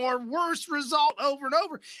getting a more worse result over and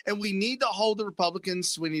over. And we need to hold the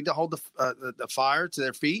Republicans. We need to hold the fire to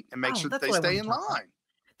their feet and make sure that they stay in line.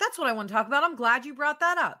 That's what I want to talk about. I'm glad you brought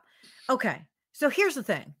that up. Okay. So here's the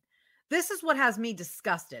thing. This is what has me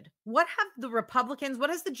disgusted. What have the Republicans, what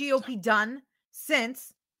has the GOP done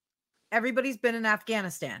since everybody's been in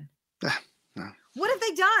Afghanistan? What have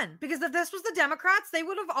they done? Because if this was the Democrats, they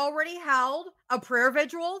would have already held a prayer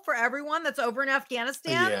vigil for everyone that's over in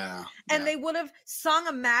Afghanistan. And they would have sung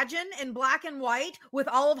Imagine in black and white with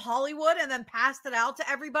all of Hollywood and then passed it out to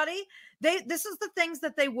everybody. This is the things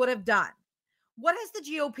that they would have done. What has the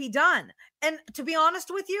GOP done? And to be honest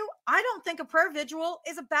with you, I don't think a prayer vigil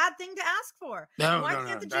is a bad thing to ask for. Why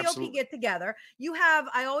can't the GOP get together?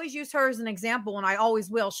 I always use her as an example, and I always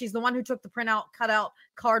will. She's the one who took the cutout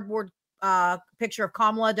cardboard picture of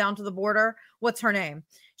Kamala down to the border. What's her name?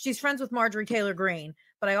 She's friends with Marjorie Taylor Greene,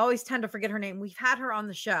 but I always tend to forget her name. We've had her on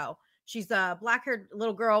the show. She's a black-haired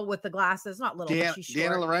little girl with the glasses. Not little, but she's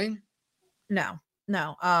short. Deanna Lorraine?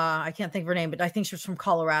 No, I can't think of her name, but I think she's from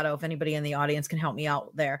Colorado. If anybody in the audience can help me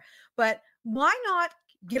out there. But why not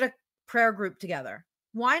get a prayer group together?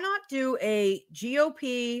 Why not do a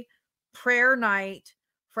GOP prayer night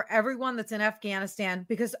for everyone that's in Afghanistan?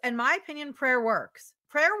 Because in my opinion, prayer works.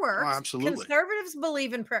 Prayer works. Oh, absolutely. Conservatives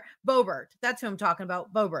believe in prayer. Boebert, that's who I'm talking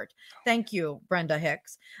about. Boebert. Thank you, Brenda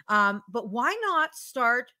Hicks. But why not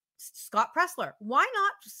start Scott Pressler? Why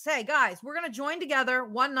not say, guys, we're going to join together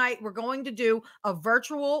one night. We're going to do a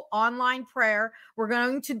virtual online prayer. We're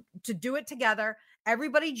going to do it together.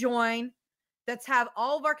 Everybody join. Let's have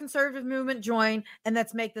all of our conservative movement join, and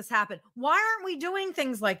let's make this happen. Why aren't we doing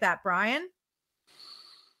things like that, Brian?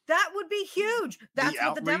 That would be huge. That's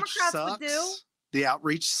what the Democrats would do. The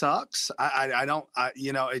outreach sucks. I don't,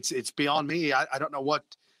 it's beyond me. I don't know what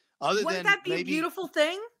other Wouldn't than that be maybe a beautiful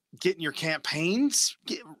thing? Getting your campaigns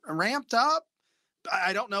ramped up.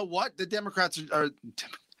 I don't know what the Democrats are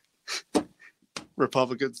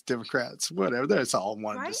Republicans, Democrats, whatever. That's all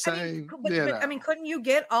one and the same. I mean, couldn't you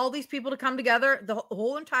get all these people to come together? The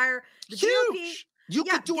whole entire huge. You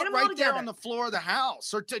could do it right there on the floor of the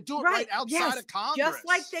House, or to do it right outside of Congress, just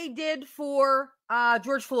like they did for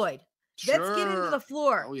George Floyd. Sure. Let's get into the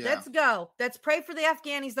floor. Oh, yeah. Let's go. Let's pray for the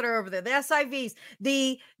Afghanis that are over there, the SIVs,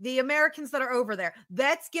 the Americans that are over there.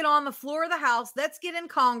 Let's get on the floor of the House. Let's get in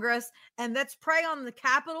Congress, and let's pray on the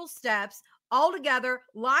Capitol steps all together,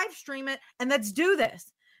 live stream it, and let's do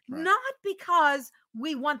this. Right. Not because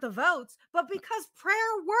we want the votes, but because prayer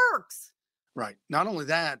works. Right. Not only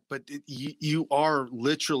that, but you are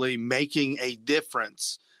literally making a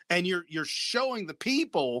difference, and you're showing the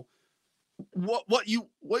people what you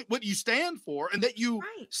stand for, and that you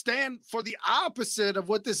stand for the opposite of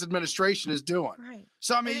what this administration is doing. Right.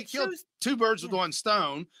 So I mean, you killed two birds with one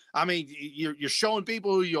stone. I mean, you're showing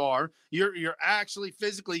people who you are. You're actually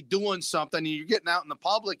physically doing something, and you're getting out in the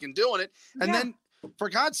public and doing it. And then, for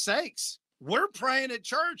God's sakes, we're praying at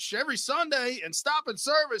church every Sunday and stopping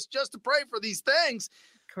service just to pray for these things.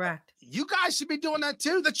 Correct. You guys should be doing that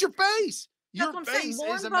too. That's your base. Your base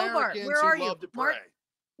is Americans who love to pray.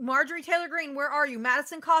 Marjorie Taylor Greene, where are you?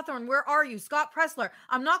 Madison Cawthorn, where are you? Scott Pressler.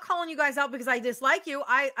 I'm not calling you guys out because I dislike you.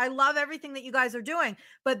 I love everything that you guys are doing,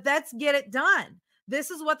 but let's get it done. This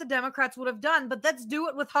is what the Democrats would have done, but let's do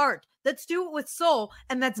it with heart. Let's do it with soul,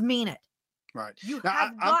 and let's mean it. Right. You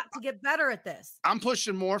have got to get better at this. I'm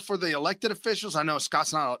pushing more for the elected officials. I know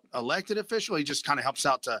Scott's not an elected official. He just kind of helps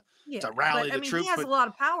out to rally the troops. He has a lot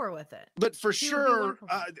of power with it. But for sure,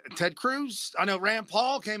 Ted Cruz, I know Rand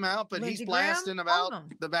Paul came out, but he's blasting about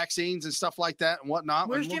the vaccines and stuff like that and whatnot.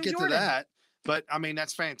 Where's we'll Jim get Jordan? to that. But I mean,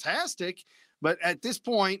 that's fantastic. But at this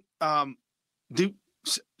point, do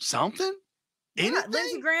something. Yeah,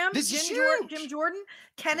 Lindsey Graham, Jim Jordan,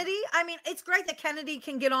 Kennedy. I mean, it's great that Kennedy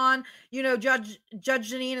can get on, Judge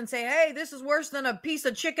Jeanine and say, hey, this is worse than a piece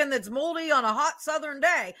of chicken that's moldy on a hot Southern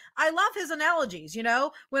day. I love his analogies,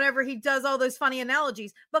 whenever he does all those funny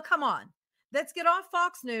analogies. But come on, Let's get off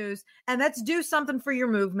Fox News and let's do something for your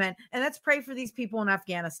movement. And let's pray for these people in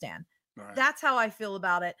Afghanistan. Right. That's how I feel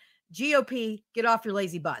about it. GOP, get off your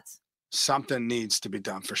lazy butts. Something needs to be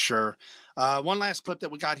done for sure. One last clip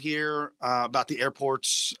that we got here about the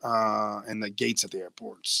airports and the gates at the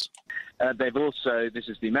airports. They've also, this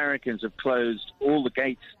is the Americans, have closed all the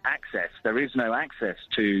gates access. There is no access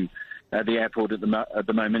to the airport at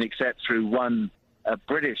the moment except through one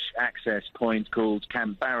British access point called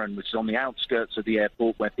Camp Barron, which is on the outskirts of the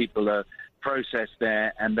airport where people are processed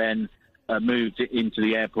there and then moved into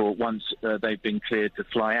the airport once they've been cleared to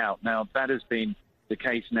fly out. Now, that has been the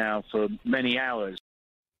case now for many hours.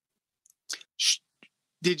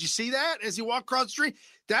 Did you see that as he walked across the street?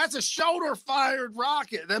 That's a shoulder-fired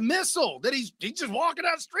rocket, the missile that he's just walking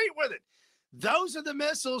down the street with it. Those are the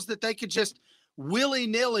missiles that they could just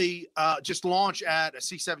willy-nilly just launch at a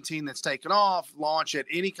C-17 that's taken off, launch at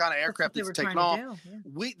any kind of aircraft that's taken off.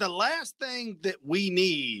 Yeah. The last thing that we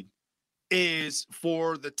need is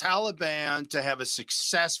for the Taliban to have a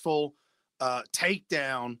successful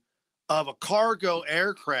takedown of a cargo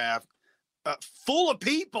aircraft full of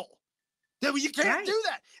people. You can't do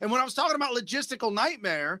that. And when I was talking about logistical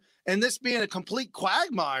nightmare and this being a complete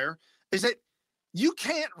quagmire, is that you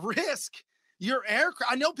can't risk your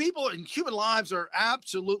aircraft. I know people and human lives are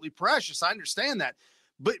absolutely precious. I understand that.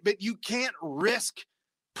 But you can't risk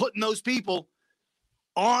putting those people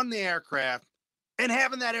on the aircraft and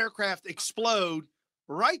having that aircraft explode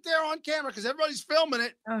right there on camera because everybody's filming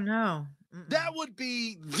it. Oh, no. That would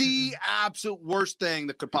be the absolute worst thing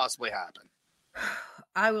that could possibly happen.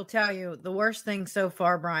 I will tell you the worst thing so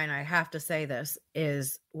far, Brian, I have to say this,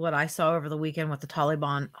 is what I saw over the weekend with the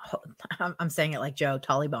Taliban. I'm saying it like Joe,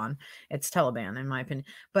 Taliban. It's Taliban in my opinion,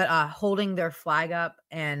 but holding their flag up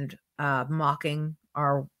and mocking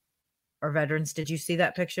our veterans. Did you see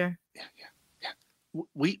that picture? Yeah.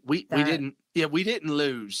 We didn't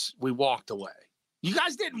lose. We walked away. You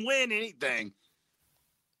guys didn't win anything.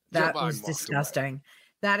 That was disgusting. Away.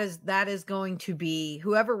 That is going to be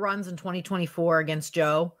whoever runs in 2024 against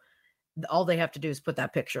Joe. All they have to do is put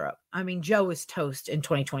that picture up. I mean, Joe is toast in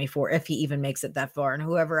 2024 if he even makes it that far, and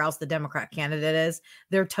whoever else the Democrat candidate is,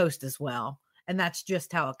 they're toast as well. And that's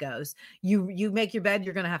just how it goes. You make your bed,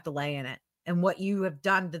 you're going to have to lay in it. And what you have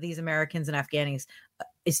done to these Americans and Afghanis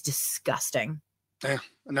is disgusting. Yeah,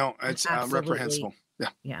 no, it's reprehensible. Yeah,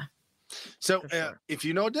 yeah. So if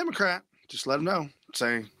you know a Democrat, just let them know.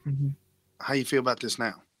 Say. How you feel about this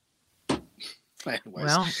now? Anyways.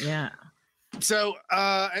 Well, yeah. So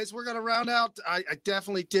as we're going to round out, I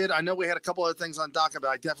definitely did. I know we had a couple other things on docket, but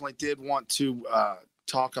I definitely did want to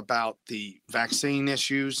talk about the vaccine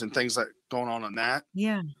issues and things that going on that.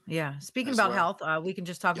 Yeah. Yeah. Speaking about health, we can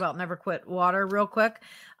just talk about Never Quit Water real quick.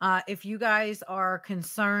 If you guys are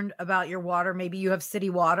concerned about your water, maybe you have city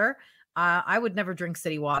water. I would never drink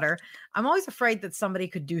city water. I'm always afraid that somebody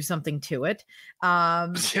could do something to it.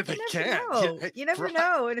 Yeah, they can. You never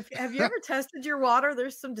know. And have you ever tested your water?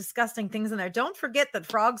 There's some disgusting things in there. Don't forget that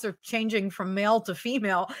frogs are changing from male to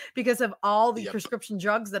female because of all the prescription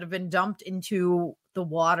drugs that have been dumped into the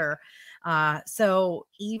water. So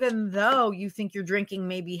even though you think you're drinking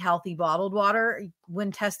maybe healthy bottled water,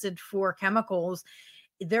 when tested for chemicals,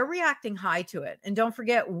 they're reacting high to it. And don't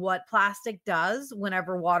forget what plastic does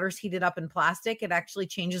whenever water's heated up in plastic. It actually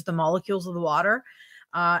changes the molecules of the water.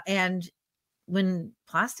 And when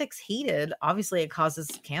plastic's heated, obviously it causes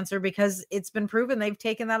cancer because it's been proven. They've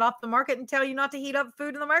taken that off the market and tell you not to heat up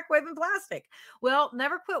food in the microwave in plastic. Well,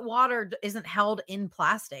 Never Quit Water isn't held in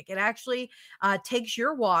plastic. It actually takes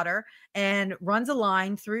your water and runs a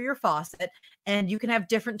line through your faucet, and you can have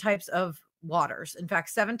different types of waters. In fact,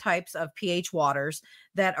 7 types of pH waters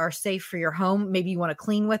that are safe for your home. Maybe you want to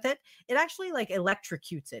clean with it. It actually like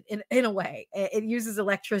electrocutes it in a way. It uses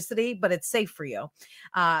electricity, but it's safe for you.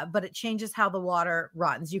 But it changes how the water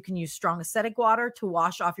runs. You can use strong acidic water to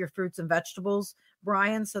wash off your fruits and vegetables,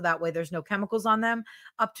 Brian, so that way there's no chemicals on them,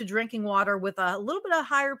 up to drinking water with a little bit of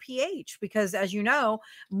higher pH, because as you know,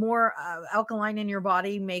 more alkaline in your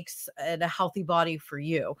body makes it a healthy body for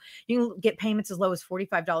you. You can get payments as low as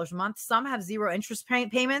 $45 a month. Some have 0 interest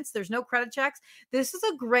payments. There's no credit checks. This is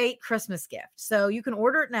a great Christmas gift. So you can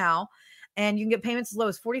order it now, and you can get payments as low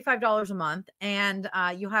as $45 a month, and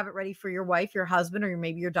you have it ready for your wife, your husband, or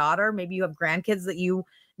maybe your daughter. Maybe you have grandkids that you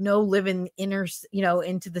know live in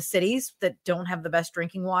into the cities that don't have the best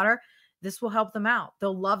drinking water. This will help them out.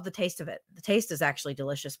 They'll love the taste of it. The taste is actually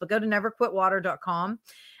delicious. But go to neverquitwater.com,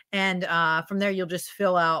 and from there you'll just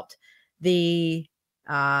fill out the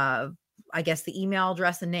the email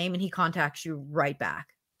address and name, and he contacts you right back.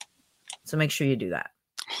 So make sure you do that.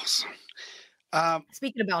 Awesome.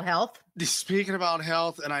 Speaking about health. Speaking about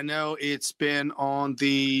health, and I know it's been on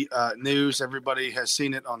the news. Everybody has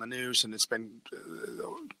seen it on the news, and it's been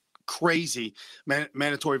crazy.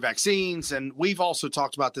 Mandatory vaccines, and we've also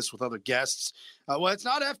talked about this with other guests. Well, it's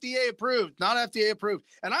not FDA approved, not FDA approved.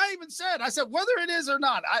 And I even said, whether it is or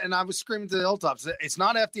not, I was screaming to the hilltops, it's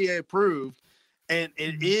not FDA approved, and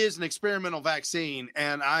it is an experimental vaccine.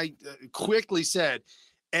 And I quickly said,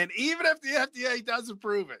 and even if the FDA does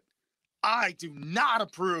approve it, I do not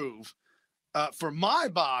approve for my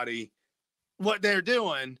body what they're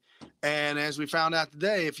doing. And as we found out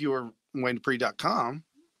today, if you were WayneDupree.com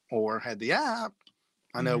or had the app,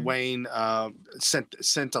 I know Wayne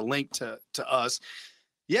sent a link to us.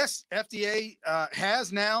 Yes, FDA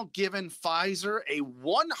has now given Pfizer a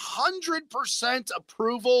 100%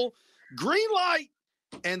 approval green light.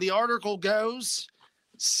 And the article goes,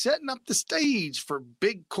 setting up the stage for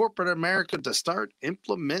big corporate America to start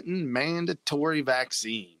implementing mandatory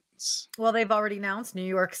vaccines. Well, they've already announced New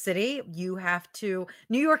York City. New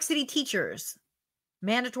York City teachers,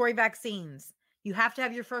 mandatory vaccines. You have to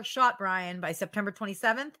have your first shot, Brian, by September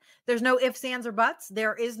 27th. There's no ifs, ands, or buts.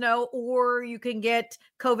 There is no, or you can get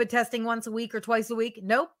COVID testing once a week or twice a week.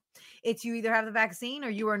 Nope. It's you either have the vaccine or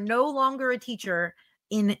you are no longer a teacher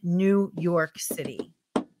in New York City.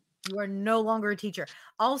 You are no longer a teacher.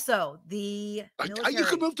 Also, the military... You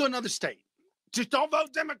can move to another state. Just don't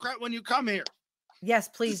vote Democrat when you come here. Yes,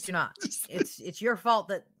 please do not. It's your fault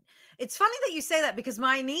that... It's funny that you say that because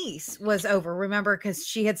my niece was over, remember, because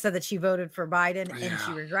she had said that she voted for Biden and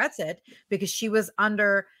she regrets it because she was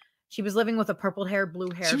living with a purple hair, blue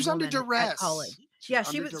hair. She was under duress. At college. She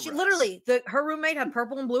literally, her roommate had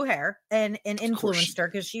purple and blue hair and influenced her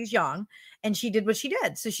because she's young and she did what she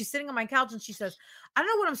did. So she's sitting on my couch and she says, I don't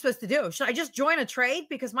know what I'm supposed to do. Should I just join a trade?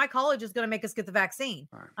 Because my college is going to make us get the vaccine.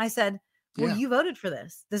 Right. I said, well, you voted for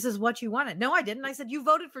this. This is what you wanted. No, I didn't. I said, you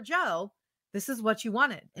voted for Joe. This is what you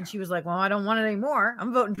wanted. And she was like, well, I don't want it anymore.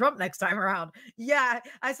 I'm voting Trump next time around. Yeah.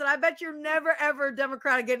 I said, I bet you're never, ever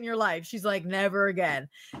Democrat again in your life. She's like, never again.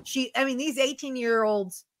 These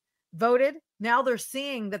 18-year-olds voted. Now they're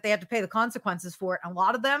seeing that they have to pay the consequences for it. And a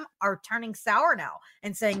lot of them are turning sour now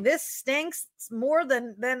and saying this stinks more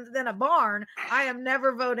than a barn. I am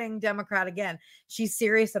never voting Democrat again. She's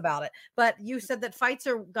serious about it. But you said that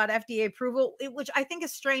Pfizer got FDA approval, which I think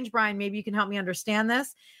is strange, Brian. Maybe you can help me understand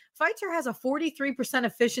this. Pfizer has a 43%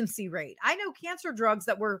 efficiency rate. I know cancer drugs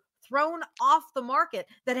that were thrown off the market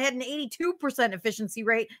that had an 82% efficiency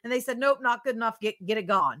rate. And they said, nope, not good enough. Get it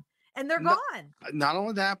gone. And they're gone. Not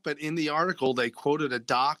only that, but in the article, they quoted a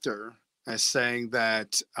doctor as saying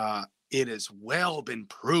that it has well been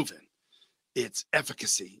proven its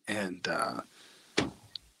efficacy. And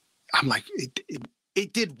I'm like,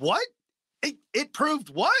 it did what? It proved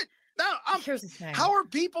what? No, here's the thing. How are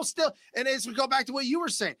people still, and as we go back to what you were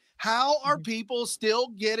saying, how are people still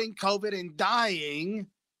getting COVID and dying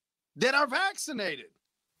that are vaccinated?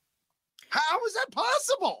 How is that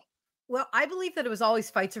possible? Well, I believe that it was always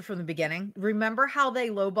Pfizer from the beginning. Remember how they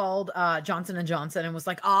lowballed Johnson & Johnson and was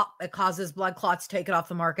like, it causes blood clots, take it off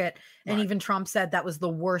the market. And even Trump said that was the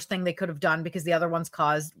worst thing they could have done because the other ones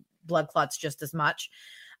caused blood clots just as much.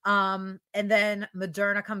 And then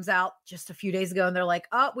Moderna comes out just a few days ago and they're like,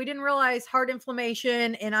 we didn't realize heart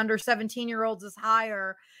inflammation in under 17-year-olds is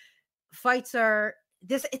higher. Pfizer,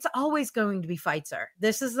 it's always going to be Pfizer.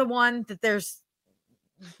 This is the one that there's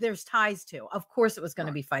ties to. Of course it was going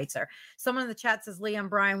to be Pfizer. Someone in the chat says, Liam,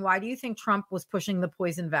 Brian, why do you think Trump was pushing the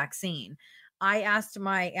poison vaccine? I asked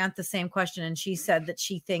my aunt the same question and she said that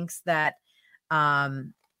she thinks that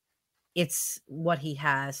it's what he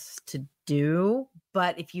has to do.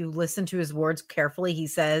 But if you listen to his words carefully, he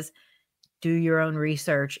says, do your own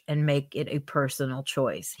research and make it a personal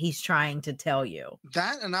choice. He's trying to tell you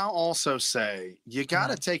that. And I'll also say, you got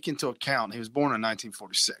to take into account, he was born in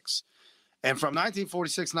 1946. And from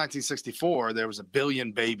 1946 to 1964, there was 1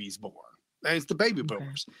 billion babies born. It's the baby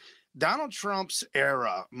boomers. Donald Trump's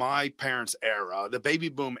era, my parents' era, the baby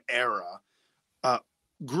boom era,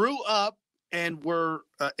 grew up and were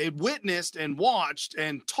witnessed and watched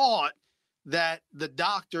and taught that the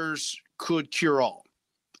doctors could cure all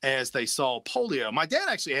as they saw polio. My dad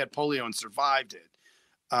actually had polio and survived it.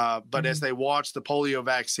 But as they watched the polio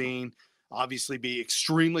vaccine obviously be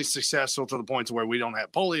extremely successful to the point to where we don't have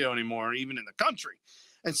polio anymore, even in the country.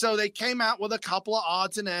 And so they came out with a couple of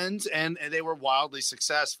odds and ends, and they were wildly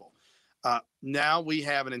successful. Now we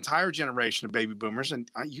have an entire generation of baby boomers, and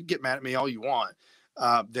you get mad at me all you want,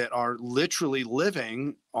 that are literally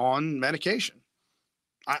living on medication.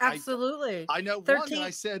 Absolutely. I know 13. One that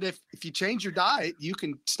I said, if you change your diet, you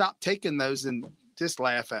can stop taking those, and just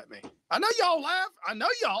laugh at me. I know y'all laugh. I know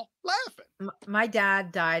y'all laughing. My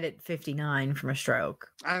dad died at 59 from a stroke.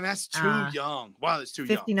 And that's too young. Wow, that's too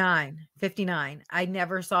 59. 59. I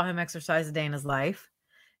never saw him exercise a day in his life.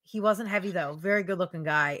 He wasn't heavy though. Very good looking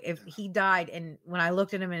guy. If he died, and when I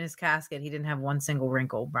looked at him in his casket, he didn't have one single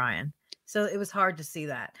wrinkle, Brian. So it was hard to see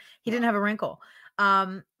that. He didn't have a wrinkle.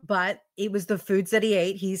 But it was the foods that he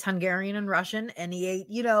ate. He's Hungarian and Russian, and he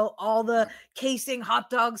ate, all the casing, hot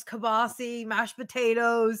dogs, kibasi, mashed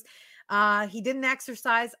potatoes. He didn't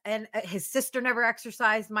exercise, and his sister never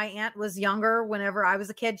exercised. My aunt was younger whenever I was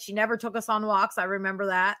a kid. She never took us on walks. I remember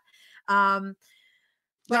that.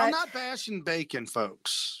 Now, I'm not bashing bacon,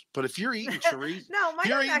 folks, but if you're eating chorizo, no, my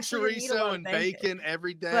you're dad eating actually didn't eat a lot chorizo of and bacon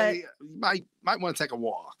every day, you might want to take a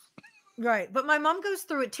walk. Right. But my mom goes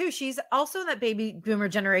through it too. She's also in that baby boomer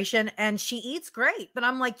generation, and she eats great. But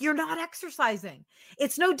I'm like, you're not exercising.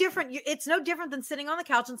 It's no different. It's no different than sitting on the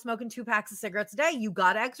couch and smoking 2 packs of cigarettes a day. You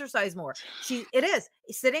got to exercise more. It is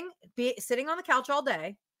sitting on the couch all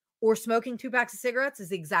day or smoking 2 packs of cigarettes is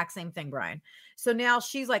the exact same thing, Brian. So now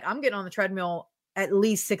she's like, I'm getting on the treadmill at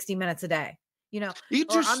least 60 minutes a day,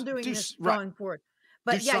 I'm doing this going forward.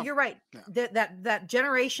 But yeah, you're right. Yeah. That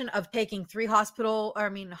generation of taking 3 heart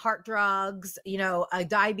drugs, a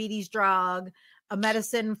diabetes drug, a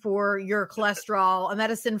medicine for your cholesterol, a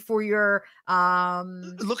medicine for your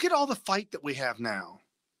look at all the fight that we have now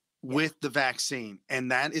with the vaccine.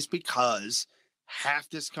 And that is because half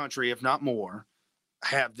this country, if not more,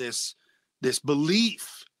 have this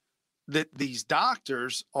belief that these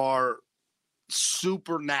doctors are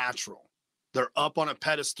supernatural. They're up on a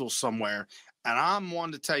pedestal somewhere. And I'm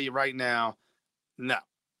one to tell you right now, no,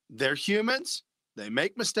 they're humans. They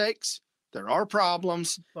make mistakes. There are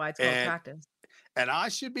problems. That's why it's called practice. And I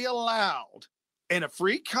should be allowed in a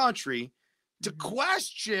free country to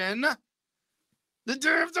question the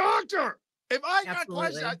damn doctor. If I got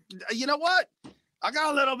questions, you know what? I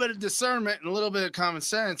got a little bit of discernment and a little bit of common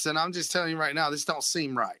sense. And I'm just telling you right now, this don't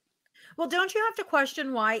seem right. Well, don't you have to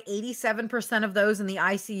question why 87% of those in the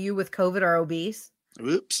ICU with COVID are obese?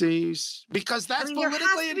 Oopsies. Because that's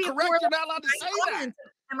politically incorrect. You're not allowed to say that.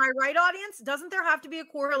 Am I right, audience? Doesn't there have to be a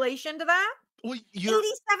correlation to that? Well, 87%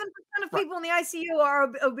 of people in the ICU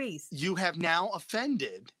are obese. You have now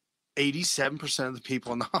offended 87% of the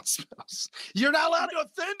people in the hospitals. You're not allowed to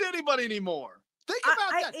offend anybody anymore. Think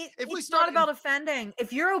about that. It's not about offending.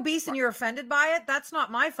 If you're obese and you're offended by it, that's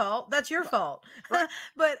not my fault. That's your fault. Right.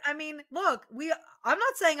 But I mean, look, I'm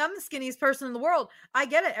not saying I'm the skinniest person in the world. I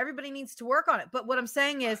get it. Everybody needs to work on it. But what I'm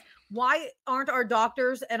saying is, why aren't our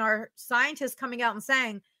doctors and our scientists coming out and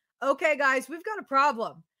saying, okay, guys, we've got a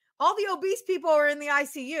problem. All the obese people are in the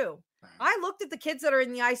ICU. I looked at the kids that are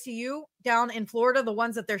in the ICU down in Florida, the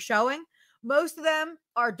ones that they're showing. Most of them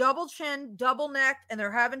are double chin, double necked, and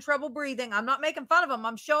they're having trouble breathing. I'm not making fun of them.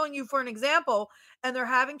 I'm showing you for an example. And they're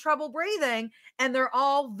having trouble breathing, and they're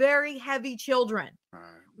all very heavy children.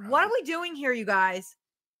 Right. What are we doing here, you guys?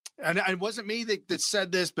 And it wasn't me that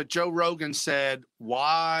said this, but Joe Rogan said,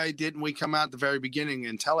 why didn't we come out at the very beginning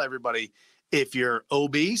and tell everybody, if you're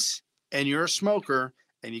obese and you're a smoker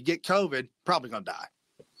and you get COVID, probably going to die.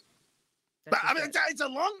 But I mean, it's a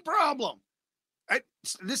lung problem.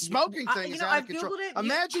 This smoking thing is out of control.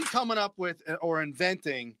 Imagine coming up with or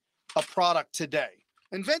inventing a product today.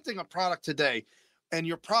 Inventing a product today, and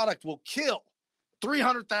your product will kill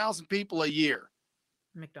 300,000 people a year.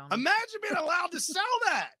 McDonald's. Imagine being allowed to sell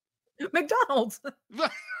that. McDonald's. Right.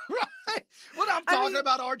 Well, I'm talking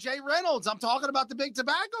about R.J. Reynolds. I'm talking about the big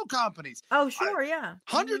tobacco companies. Oh, sure, yeah.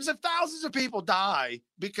 Hundreds of thousands of people die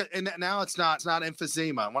because, and now it's not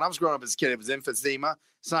emphysema. When I was growing up as a kid, it was emphysema.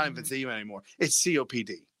 It's not emphysema anymore. It's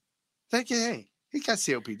COPD. Thank you. Hey, he got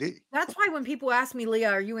COPD. That's why when people ask me,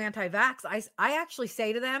 Leah, are you anti-vax? I actually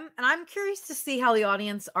say to them, and I'm curious to see how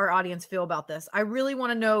our audience feel about this. I really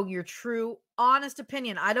want to know your true, honest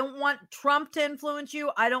opinion. I don't want Trump to influence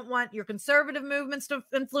you. I don't want your conservative movements to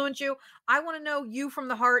influence you. I want to know you from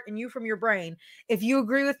the heart and you from your brain, if you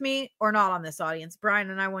agree with me or not on this, audience.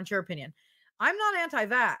 Brian, and I want your opinion. I'm not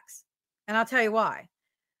anti-vax, and I'll tell you why.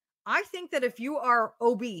 I think that if you are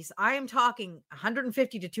obese, I am talking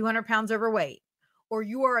 150 to 200 pounds overweight, or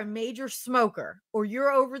you are a major smoker, or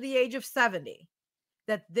you're over the age of 70,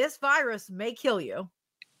 that this virus may kill you.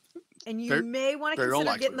 And you may want to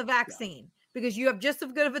consider getting the vaccine because you have just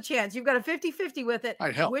as good of a chance. You've got a 50-50 with it.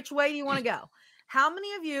 Which way do you want to go? How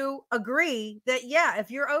many of you agree that, yeah,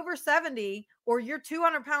 if you're over 70 or you're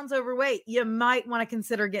 200 pounds overweight, you might want to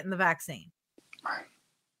consider getting the vaccine? Right.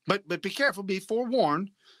 But be careful, be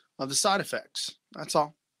forewarned of the side effects. That's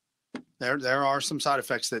all. There are some side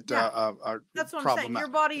effects that are that's what I'm saying. Your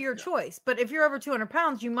body, your choice. But if you're over 200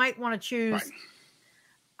 pounds, you might want to choose.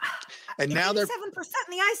 Right. And now they're 87%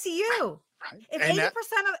 in the ICU. right. If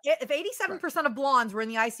And 87% of blondes were in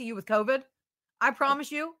the ICU with COVID, I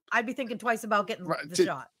promise you, I'd be thinking twice about getting the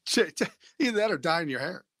shot. Either that or dyeing your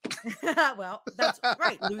hair. Well, that's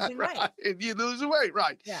right. Losing weight. And you losing weight,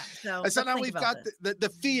 right? Yeah. So, and so now we've got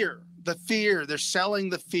the fear. The fear. They're selling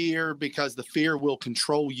the fear because the fear will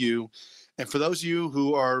control you. And for those of you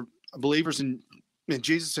who are believers in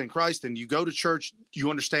Jesus and Christ, and you go to church, you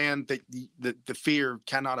understand that the fear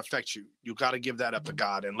cannot affect you. You got to give that up to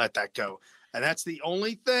God and let that go. And that's the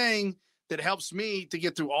only thing that helps me to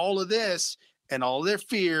get through all of this and all their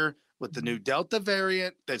fear with the new Delta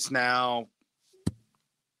variant that's now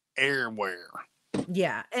everywhere.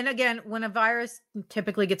 Yeah. And again, when a virus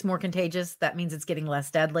typically gets more contagious, that means it's getting less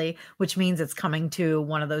deadly, which means it's coming to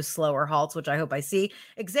one of those slower halts, which I hope I see.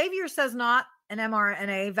 Xavier says not an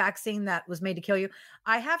mRNA vaccine that was made to kill you.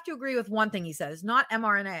 I have to agree with one thing he says, not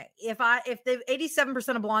mRNA. If the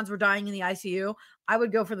 87% of blondes were dying in the ICU, I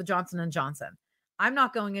would go for the Johnson & Johnson. I'm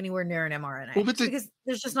not going anywhere near an mRNA because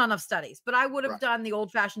there's just not enough studies. But I would have done the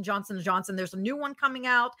old-fashioned Johnson & Johnson. There's a new one coming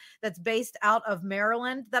out that's based out of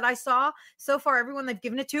Maryland that I saw. So far, everyone they've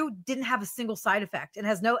given it to didn't have a single side effect. It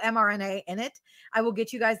has no mRNA in it. I will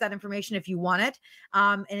get you guys that information if you want it.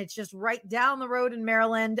 And it's just right down the road in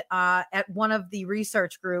Maryland at one of the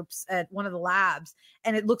research groups at one of the labs.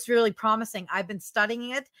 And it looks really promising. I've been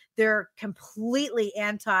studying it. They're completely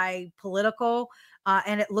anti-political.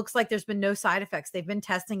 And it looks like there's been no side effects. They've been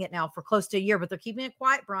testing it now for close to a year, but they're keeping it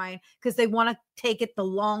quiet, Brian, because they want to take it the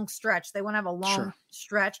long stretch. They want to have a long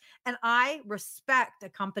stretch. And I respect a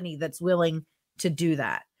company that's willing to do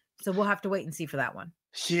that. So we'll have to wait and see for that one.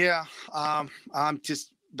 Yeah. I'm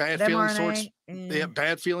just bad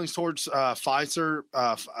feelings towards Pfizer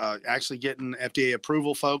actually getting FDA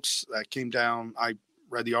approval, folks. That came down. I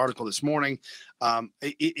read the article this morning.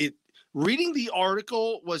 Reading the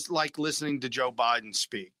article was like listening to Joe Biden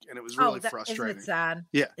speak, and it was really frustrating. Isn't it sad?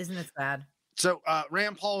 Yeah. Isn't it sad? So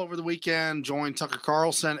Rand Paul over the weekend joined Tucker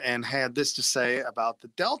Carlson and had this to say about the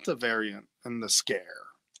Delta variant and the scare.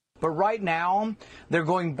 But right now, they're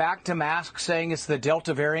going back to masks, saying it's the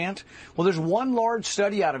Delta variant. Well, there's one large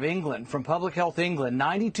study out of England from Public Health England,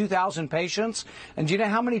 92,000 patients. And do you know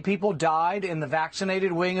how many people died in the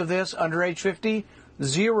vaccinated wing of this under age 50?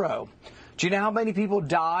 0. Do you know how many people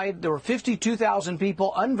died? There were 52,000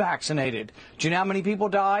 people unvaccinated. Do you know how many people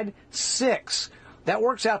died? 6. That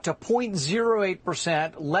works out to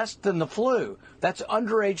 0.08%, less than the flu. That's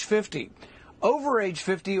under age 50. Over age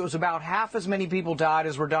 50, it was about half as many people died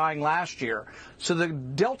as were dying last year. So the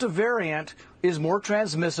Delta variant is more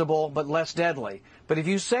transmissible but less deadly. But if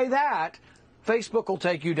you say that, Facebook will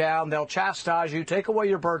take you down. They'll chastise you, take away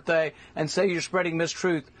your birthday, and say you're spreading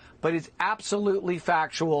mistruth. But it's absolutely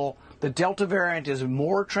factual. The Delta variant is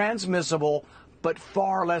more transmissible, but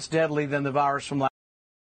far less deadly than the virus from last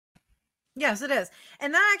year. Yes, it is.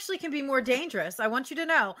 And that actually can be more dangerous. I want you to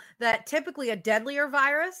know that typically a deadlier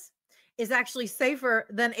virus is actually safer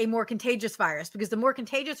than a more contagious virus, because the more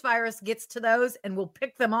contagious virus gets to those and will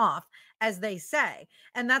pick them off, as they say.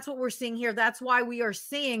 And that's what we're seeing here. That's why we are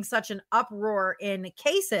seeing such an uproar in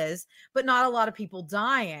cases, but not a lot of people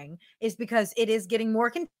dying, is because it is getting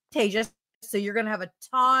more contagious. So you're going to have a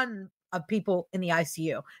ton of people in the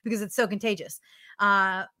ICU because it's so contagious.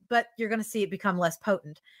 But you're going to see it become less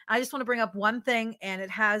potent. I just want to bring up one thing, and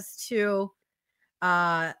it has to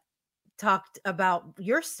talk about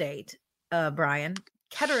your state, Brian,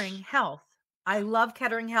 Kettering Health. I love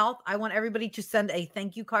Kettering Health. I want everybody to send a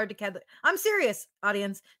thank you card to Kettering. I'm serious,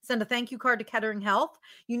 audience. Send a thank you card to Kettering Health.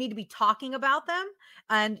 You need to be talking about them,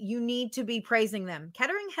 and you need to be praising them.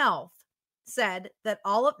 Kettering Health said that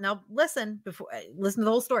listen to the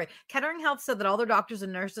whole story. Kettering Health said that all their doctors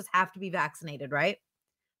and nurses have to be vaccinated, right?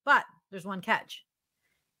 But there's one catch.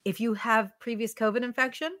 If you have previous COVID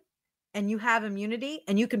infection and you have immunity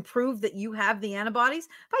and you can prove that you have the antibodies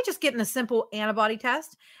by just getting a simple antibody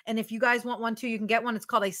test. And if you guys want one too, you can get one. It's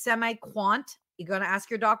called a semi-quant. You're going to ask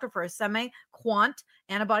your doctor for a semi-quant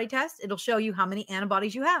antibody test. It'll show you how many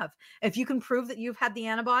antibodies you have. If you can prove that you've had the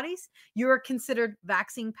antibodies, you're considered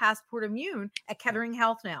vaccine passport immune at Kettering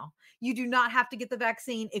Health now. You do not have to get the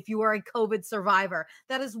vaccine if you are a COVID survivor.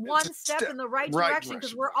 That is one step in the right direction,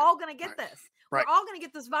 because we're all going to get this. We're all going to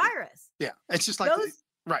get this virus. Yeah. It's just like,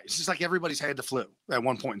 it's just like everybody's had the flu at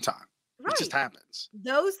one point in time. It just happens.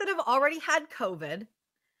 Those that have already had COVID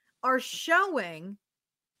are showing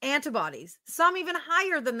antibodies, some even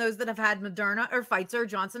higher than those that have had Moderna or Pfizer or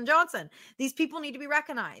Johnson & Johnson. These people need to be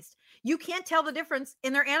recognized. You can't tell the difference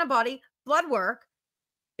in their antibody blood work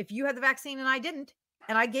if you had the vaccine and I didn't,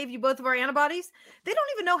 and I gave you both of our antibodies. They don't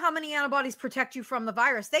even know how many antibodies protect you from the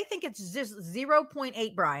virus. They think it's just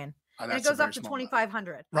 0.8, Brian. and it goes up to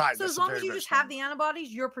 2,500. Right. So as long as you just have the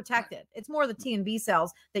antibodies, you're protected. Right. It's more the T and B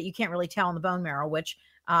cells that you can't really tell in the bone marrow, which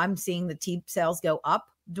I'm seeing the T cells go up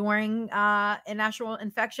during a natural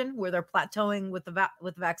infection where they're plateauing with the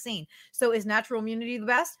vaccine. So is natural immunity the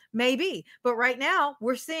best? Maybe. But right now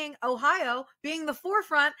we're seeing Ohio being the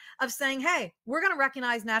forefront of saying, hey, we're going to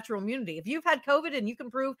recognize natural immunity. If you've had COVID and you can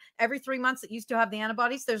prove every 3 months that you still have the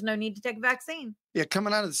antibodies, there's no need to take a vaccine. Yeah,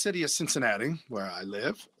 coming out of the city of Cincinnati, where I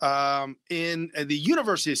live, in the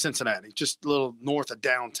University of Cincinnati, just a little north of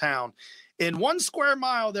downtown, in 1 square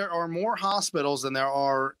mile, there are more hospitals than there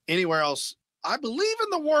are anywhere else, I believe, in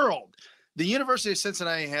the world. The University of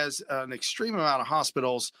Cincinnati has an extreme amount of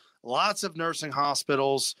hospitals, lots of nursing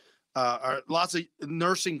hospitals, lots of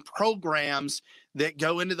nursing programs that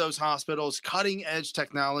go into those hospitals, cutting edge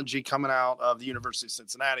technology coming out of the University of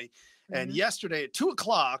Cincinnati. Mm-hmm. And yesterday at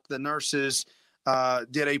 2:00, the nurses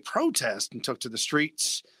did a protest and took to the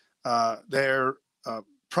streets. They're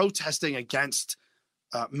protesting against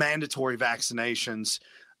mandatory vaccinations.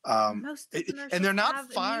 And they're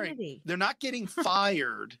not firing. Immunity. They're not getting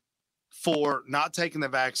fired for not taking the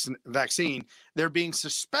vaccine. They're being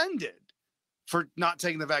suspended for not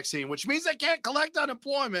taking the vaccine, which means they can't collect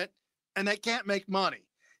unemployment and they can't make money.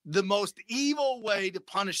 The most evil way to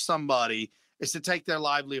punish somebody is to take their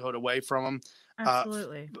livelihood away from them.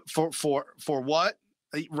 Absolutely. For what?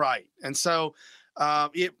 Right. And so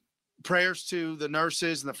prayers to the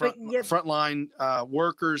nurses and the frontline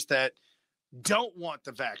workers that don't want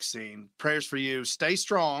the vaccine. Prayers for you. Stay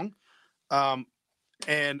strong.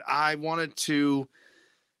 And I wanted to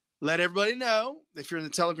let everybody know, if you're in the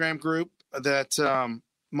Telegram group, that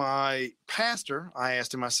my pastor, I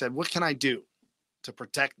asked him, I said, what can I do to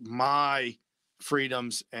protect my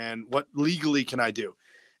freedoms and what legally can I do?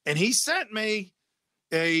 And he sent me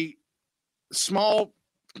a small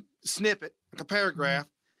snippet, like a paragraph,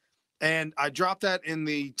 and I dropped that in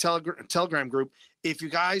the Telegram group. If you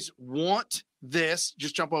guys want this,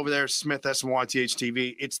 just jump over there, Smith SMYTH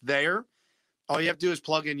TV. It's there. All you have to do is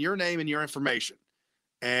plug in your name and your information.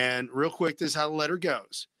 And real quick, this is how the letter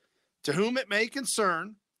goes. To whom it may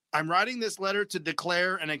concern, I'm writing this letter to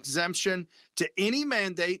declare an exemption to any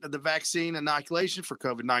mandate of the vaccine inoculation for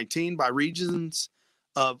COVID-19 by reasons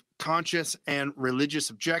of conscious and religious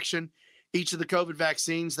objection. Each of the COVID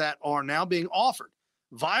vaccines that are now being offered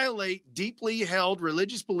violate deeply held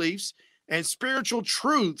religious beliefs and spiritual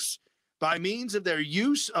truths by means of their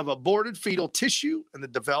use of aborted fetal tissue and the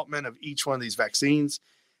development of each one of these vaccines.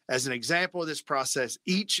 As an example of this process,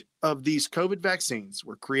 each of these COVID vaccines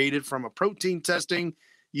were created from a protein testing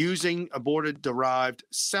using aborted derived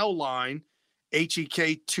cell line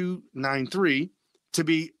HEK293. To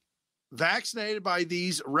be vaccinated by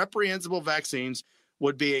these reprehensible vaccines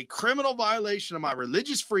would be a criminal violation of my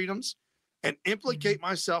religious freedoms and implicate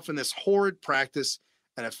myself in this horrid practice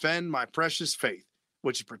and offend my precious faith,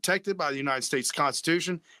 which is protected by the United States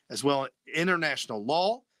Constitution as well as international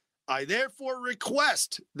law. I therefore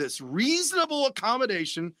request this reasonable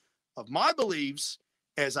accommodation of my beliefs,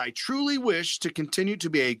 as I truly wish to continue to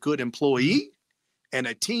be a good employee and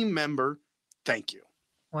a team member. Thank you.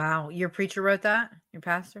 Wow. Your preacher wrote that? Your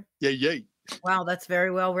pastor? Yay. Wow, that's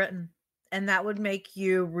very well written. And that would make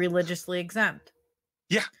you religiously exempt.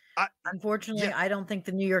 Yeah. Unfortunately, I don't think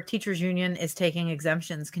the New York Teachers Union is taking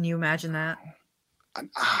exemptions. Can you imagine that?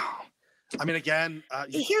 I mean, again,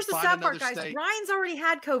 here's the sad part, guys. Ryan's already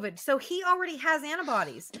had COVID, so he already has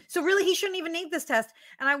antibodies. So really, he shouldn't even need this test.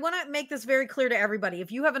 And I want to make this very clear to everybody.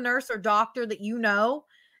 If you have a nurse or doctor that you know,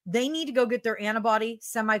 they need to go get their antibody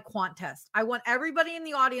semi-quant test. I want everybody in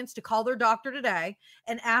the audience to call their doctor today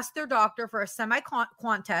and ask their doctor for a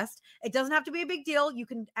semi-quant test. It doesn't have to be a big deal. You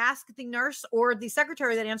can ask the nurse or the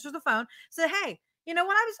secretary that answers the phone. Say, hey, you know,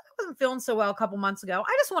 when I wasn't feeling so well a couple months ago,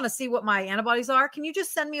 I just want to see what my antibodies are. Can you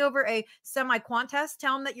just send me over a semi-quant test?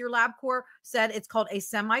 Tell them that your LabCorp said it's called a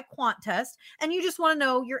semi-quant test, and you just want to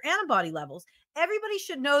know your antibody levels. Everybody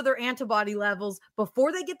should know their antibody levels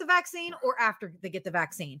before they get the vaccine or after they get the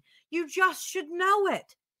vaccine. You just should know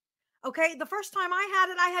it. Okay. The first time I had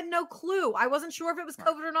it, I had no clue. I wasn't sure if it was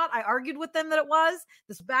COVID or not. I argued with them that it was.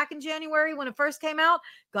 This was back in January when it first came out.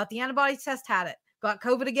 Got the antibody test, had it. Got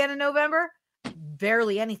COVID again in November.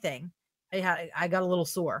 Barely anything. I got a little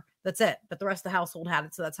sore. That's it. But the rest of the household had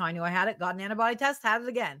it. So that's how I knew I had it. Got an antibody test, had it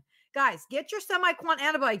again. Guys, get your semi-quant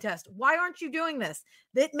antibody test. Why aren't you doing this?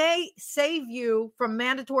 It may save you from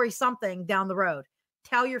mandatory something down the road.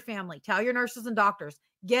 Tell your family, tell your nurses and doctors,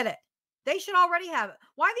 get it. They should already have it.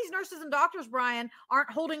 Why these nurses and doctors, Brian,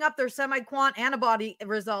 aren't holding up their semi-quant antibody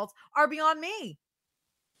results are beyond me.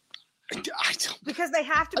 I don't, because they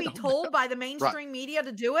have to be told by the mainstream media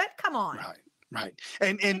to do it? Come on. Right. Right.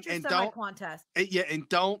 And don't contest. Yeah, and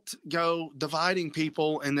don't go dividing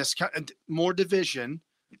people in this more division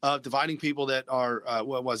of dividing people that are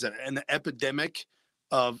what was it? An epidemic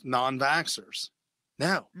of non-vaxxers.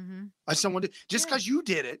 No. I just don't want to just because you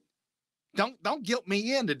did it, don't guilt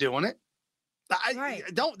me into doing it.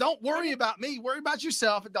 Don't worry about me. Worry about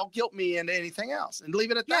yourself and don't guilt me into anything else and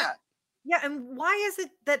leave it at that. Yeah, and why is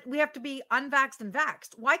it that we have to be unvaxxed and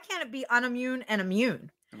vaxxed? Why can't it be unimmune and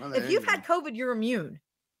immune? Well, if you've had COVID, you're immune,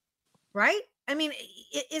 right? I mean,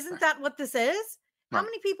 isn't that what this is? How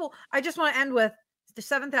many people? I just want to end with the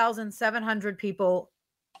 7,700 people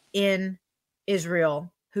in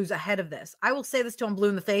Israel who's ahead of this. I will say this till I'm blue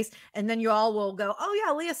in the face, and then you all will go, oh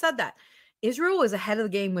yeah, Leah said that. Israel is ahead of the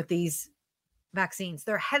game with these vaccines.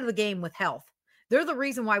 They're ahead of the game with health. They're the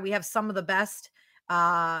reason why we have some of the best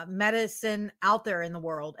medicine out there in the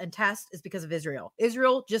world, and test is because of Israel.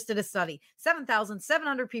 Israel just did a study,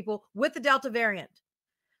 7,700 people with the Delta variant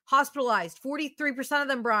hospitalized, 43% of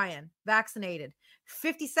them, Brian, vaccinated,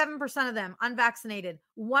 57% of them unvaccinated,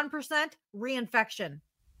 1% reinfection.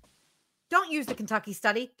 Don't use the Kentucky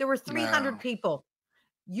study. There were 300 people.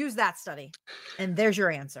 Use that study. And there's your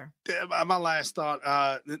answer. My last thought,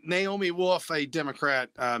 Naomi Wolf, a Democrat,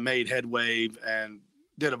 made headway and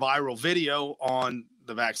did a viral video on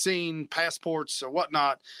the vaccine, passports, or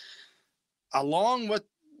whatnot. Along with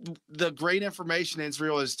the great information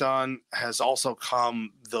Israel has done, has also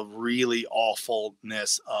come the really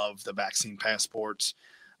awfulness of the vaccine passports.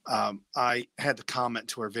 I had to comment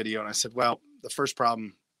to her video and I said, well, the first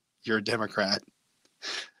problem, you're a Democrat.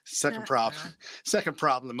 Second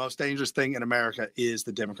problem, the most dangerous thing in America is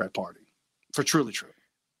the Democrat Party. For truly true.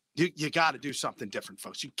 You got to do something different,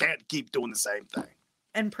 folks. You can't keep doing the same thing.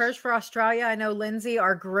 And prayers for Australia. I know Lindsay,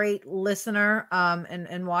 our great listener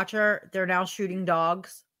and watcher, they're now shooting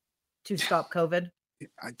dogs to stop COVID.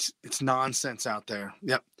 It's nonsense out there.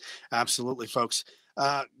 Yep, absolutely, folks.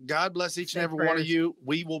 God bless each and every one of you.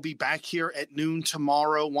 We will be back here at noon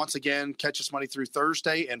tomorrow. Once again, catch us Monday through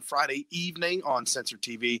Thursday and Friday evening on Censor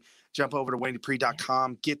TV. Jump over to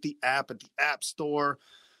WayneDupree.com. Get the app at the App Store.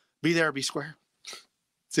 Be there, be square.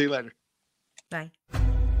 See you later. Bye.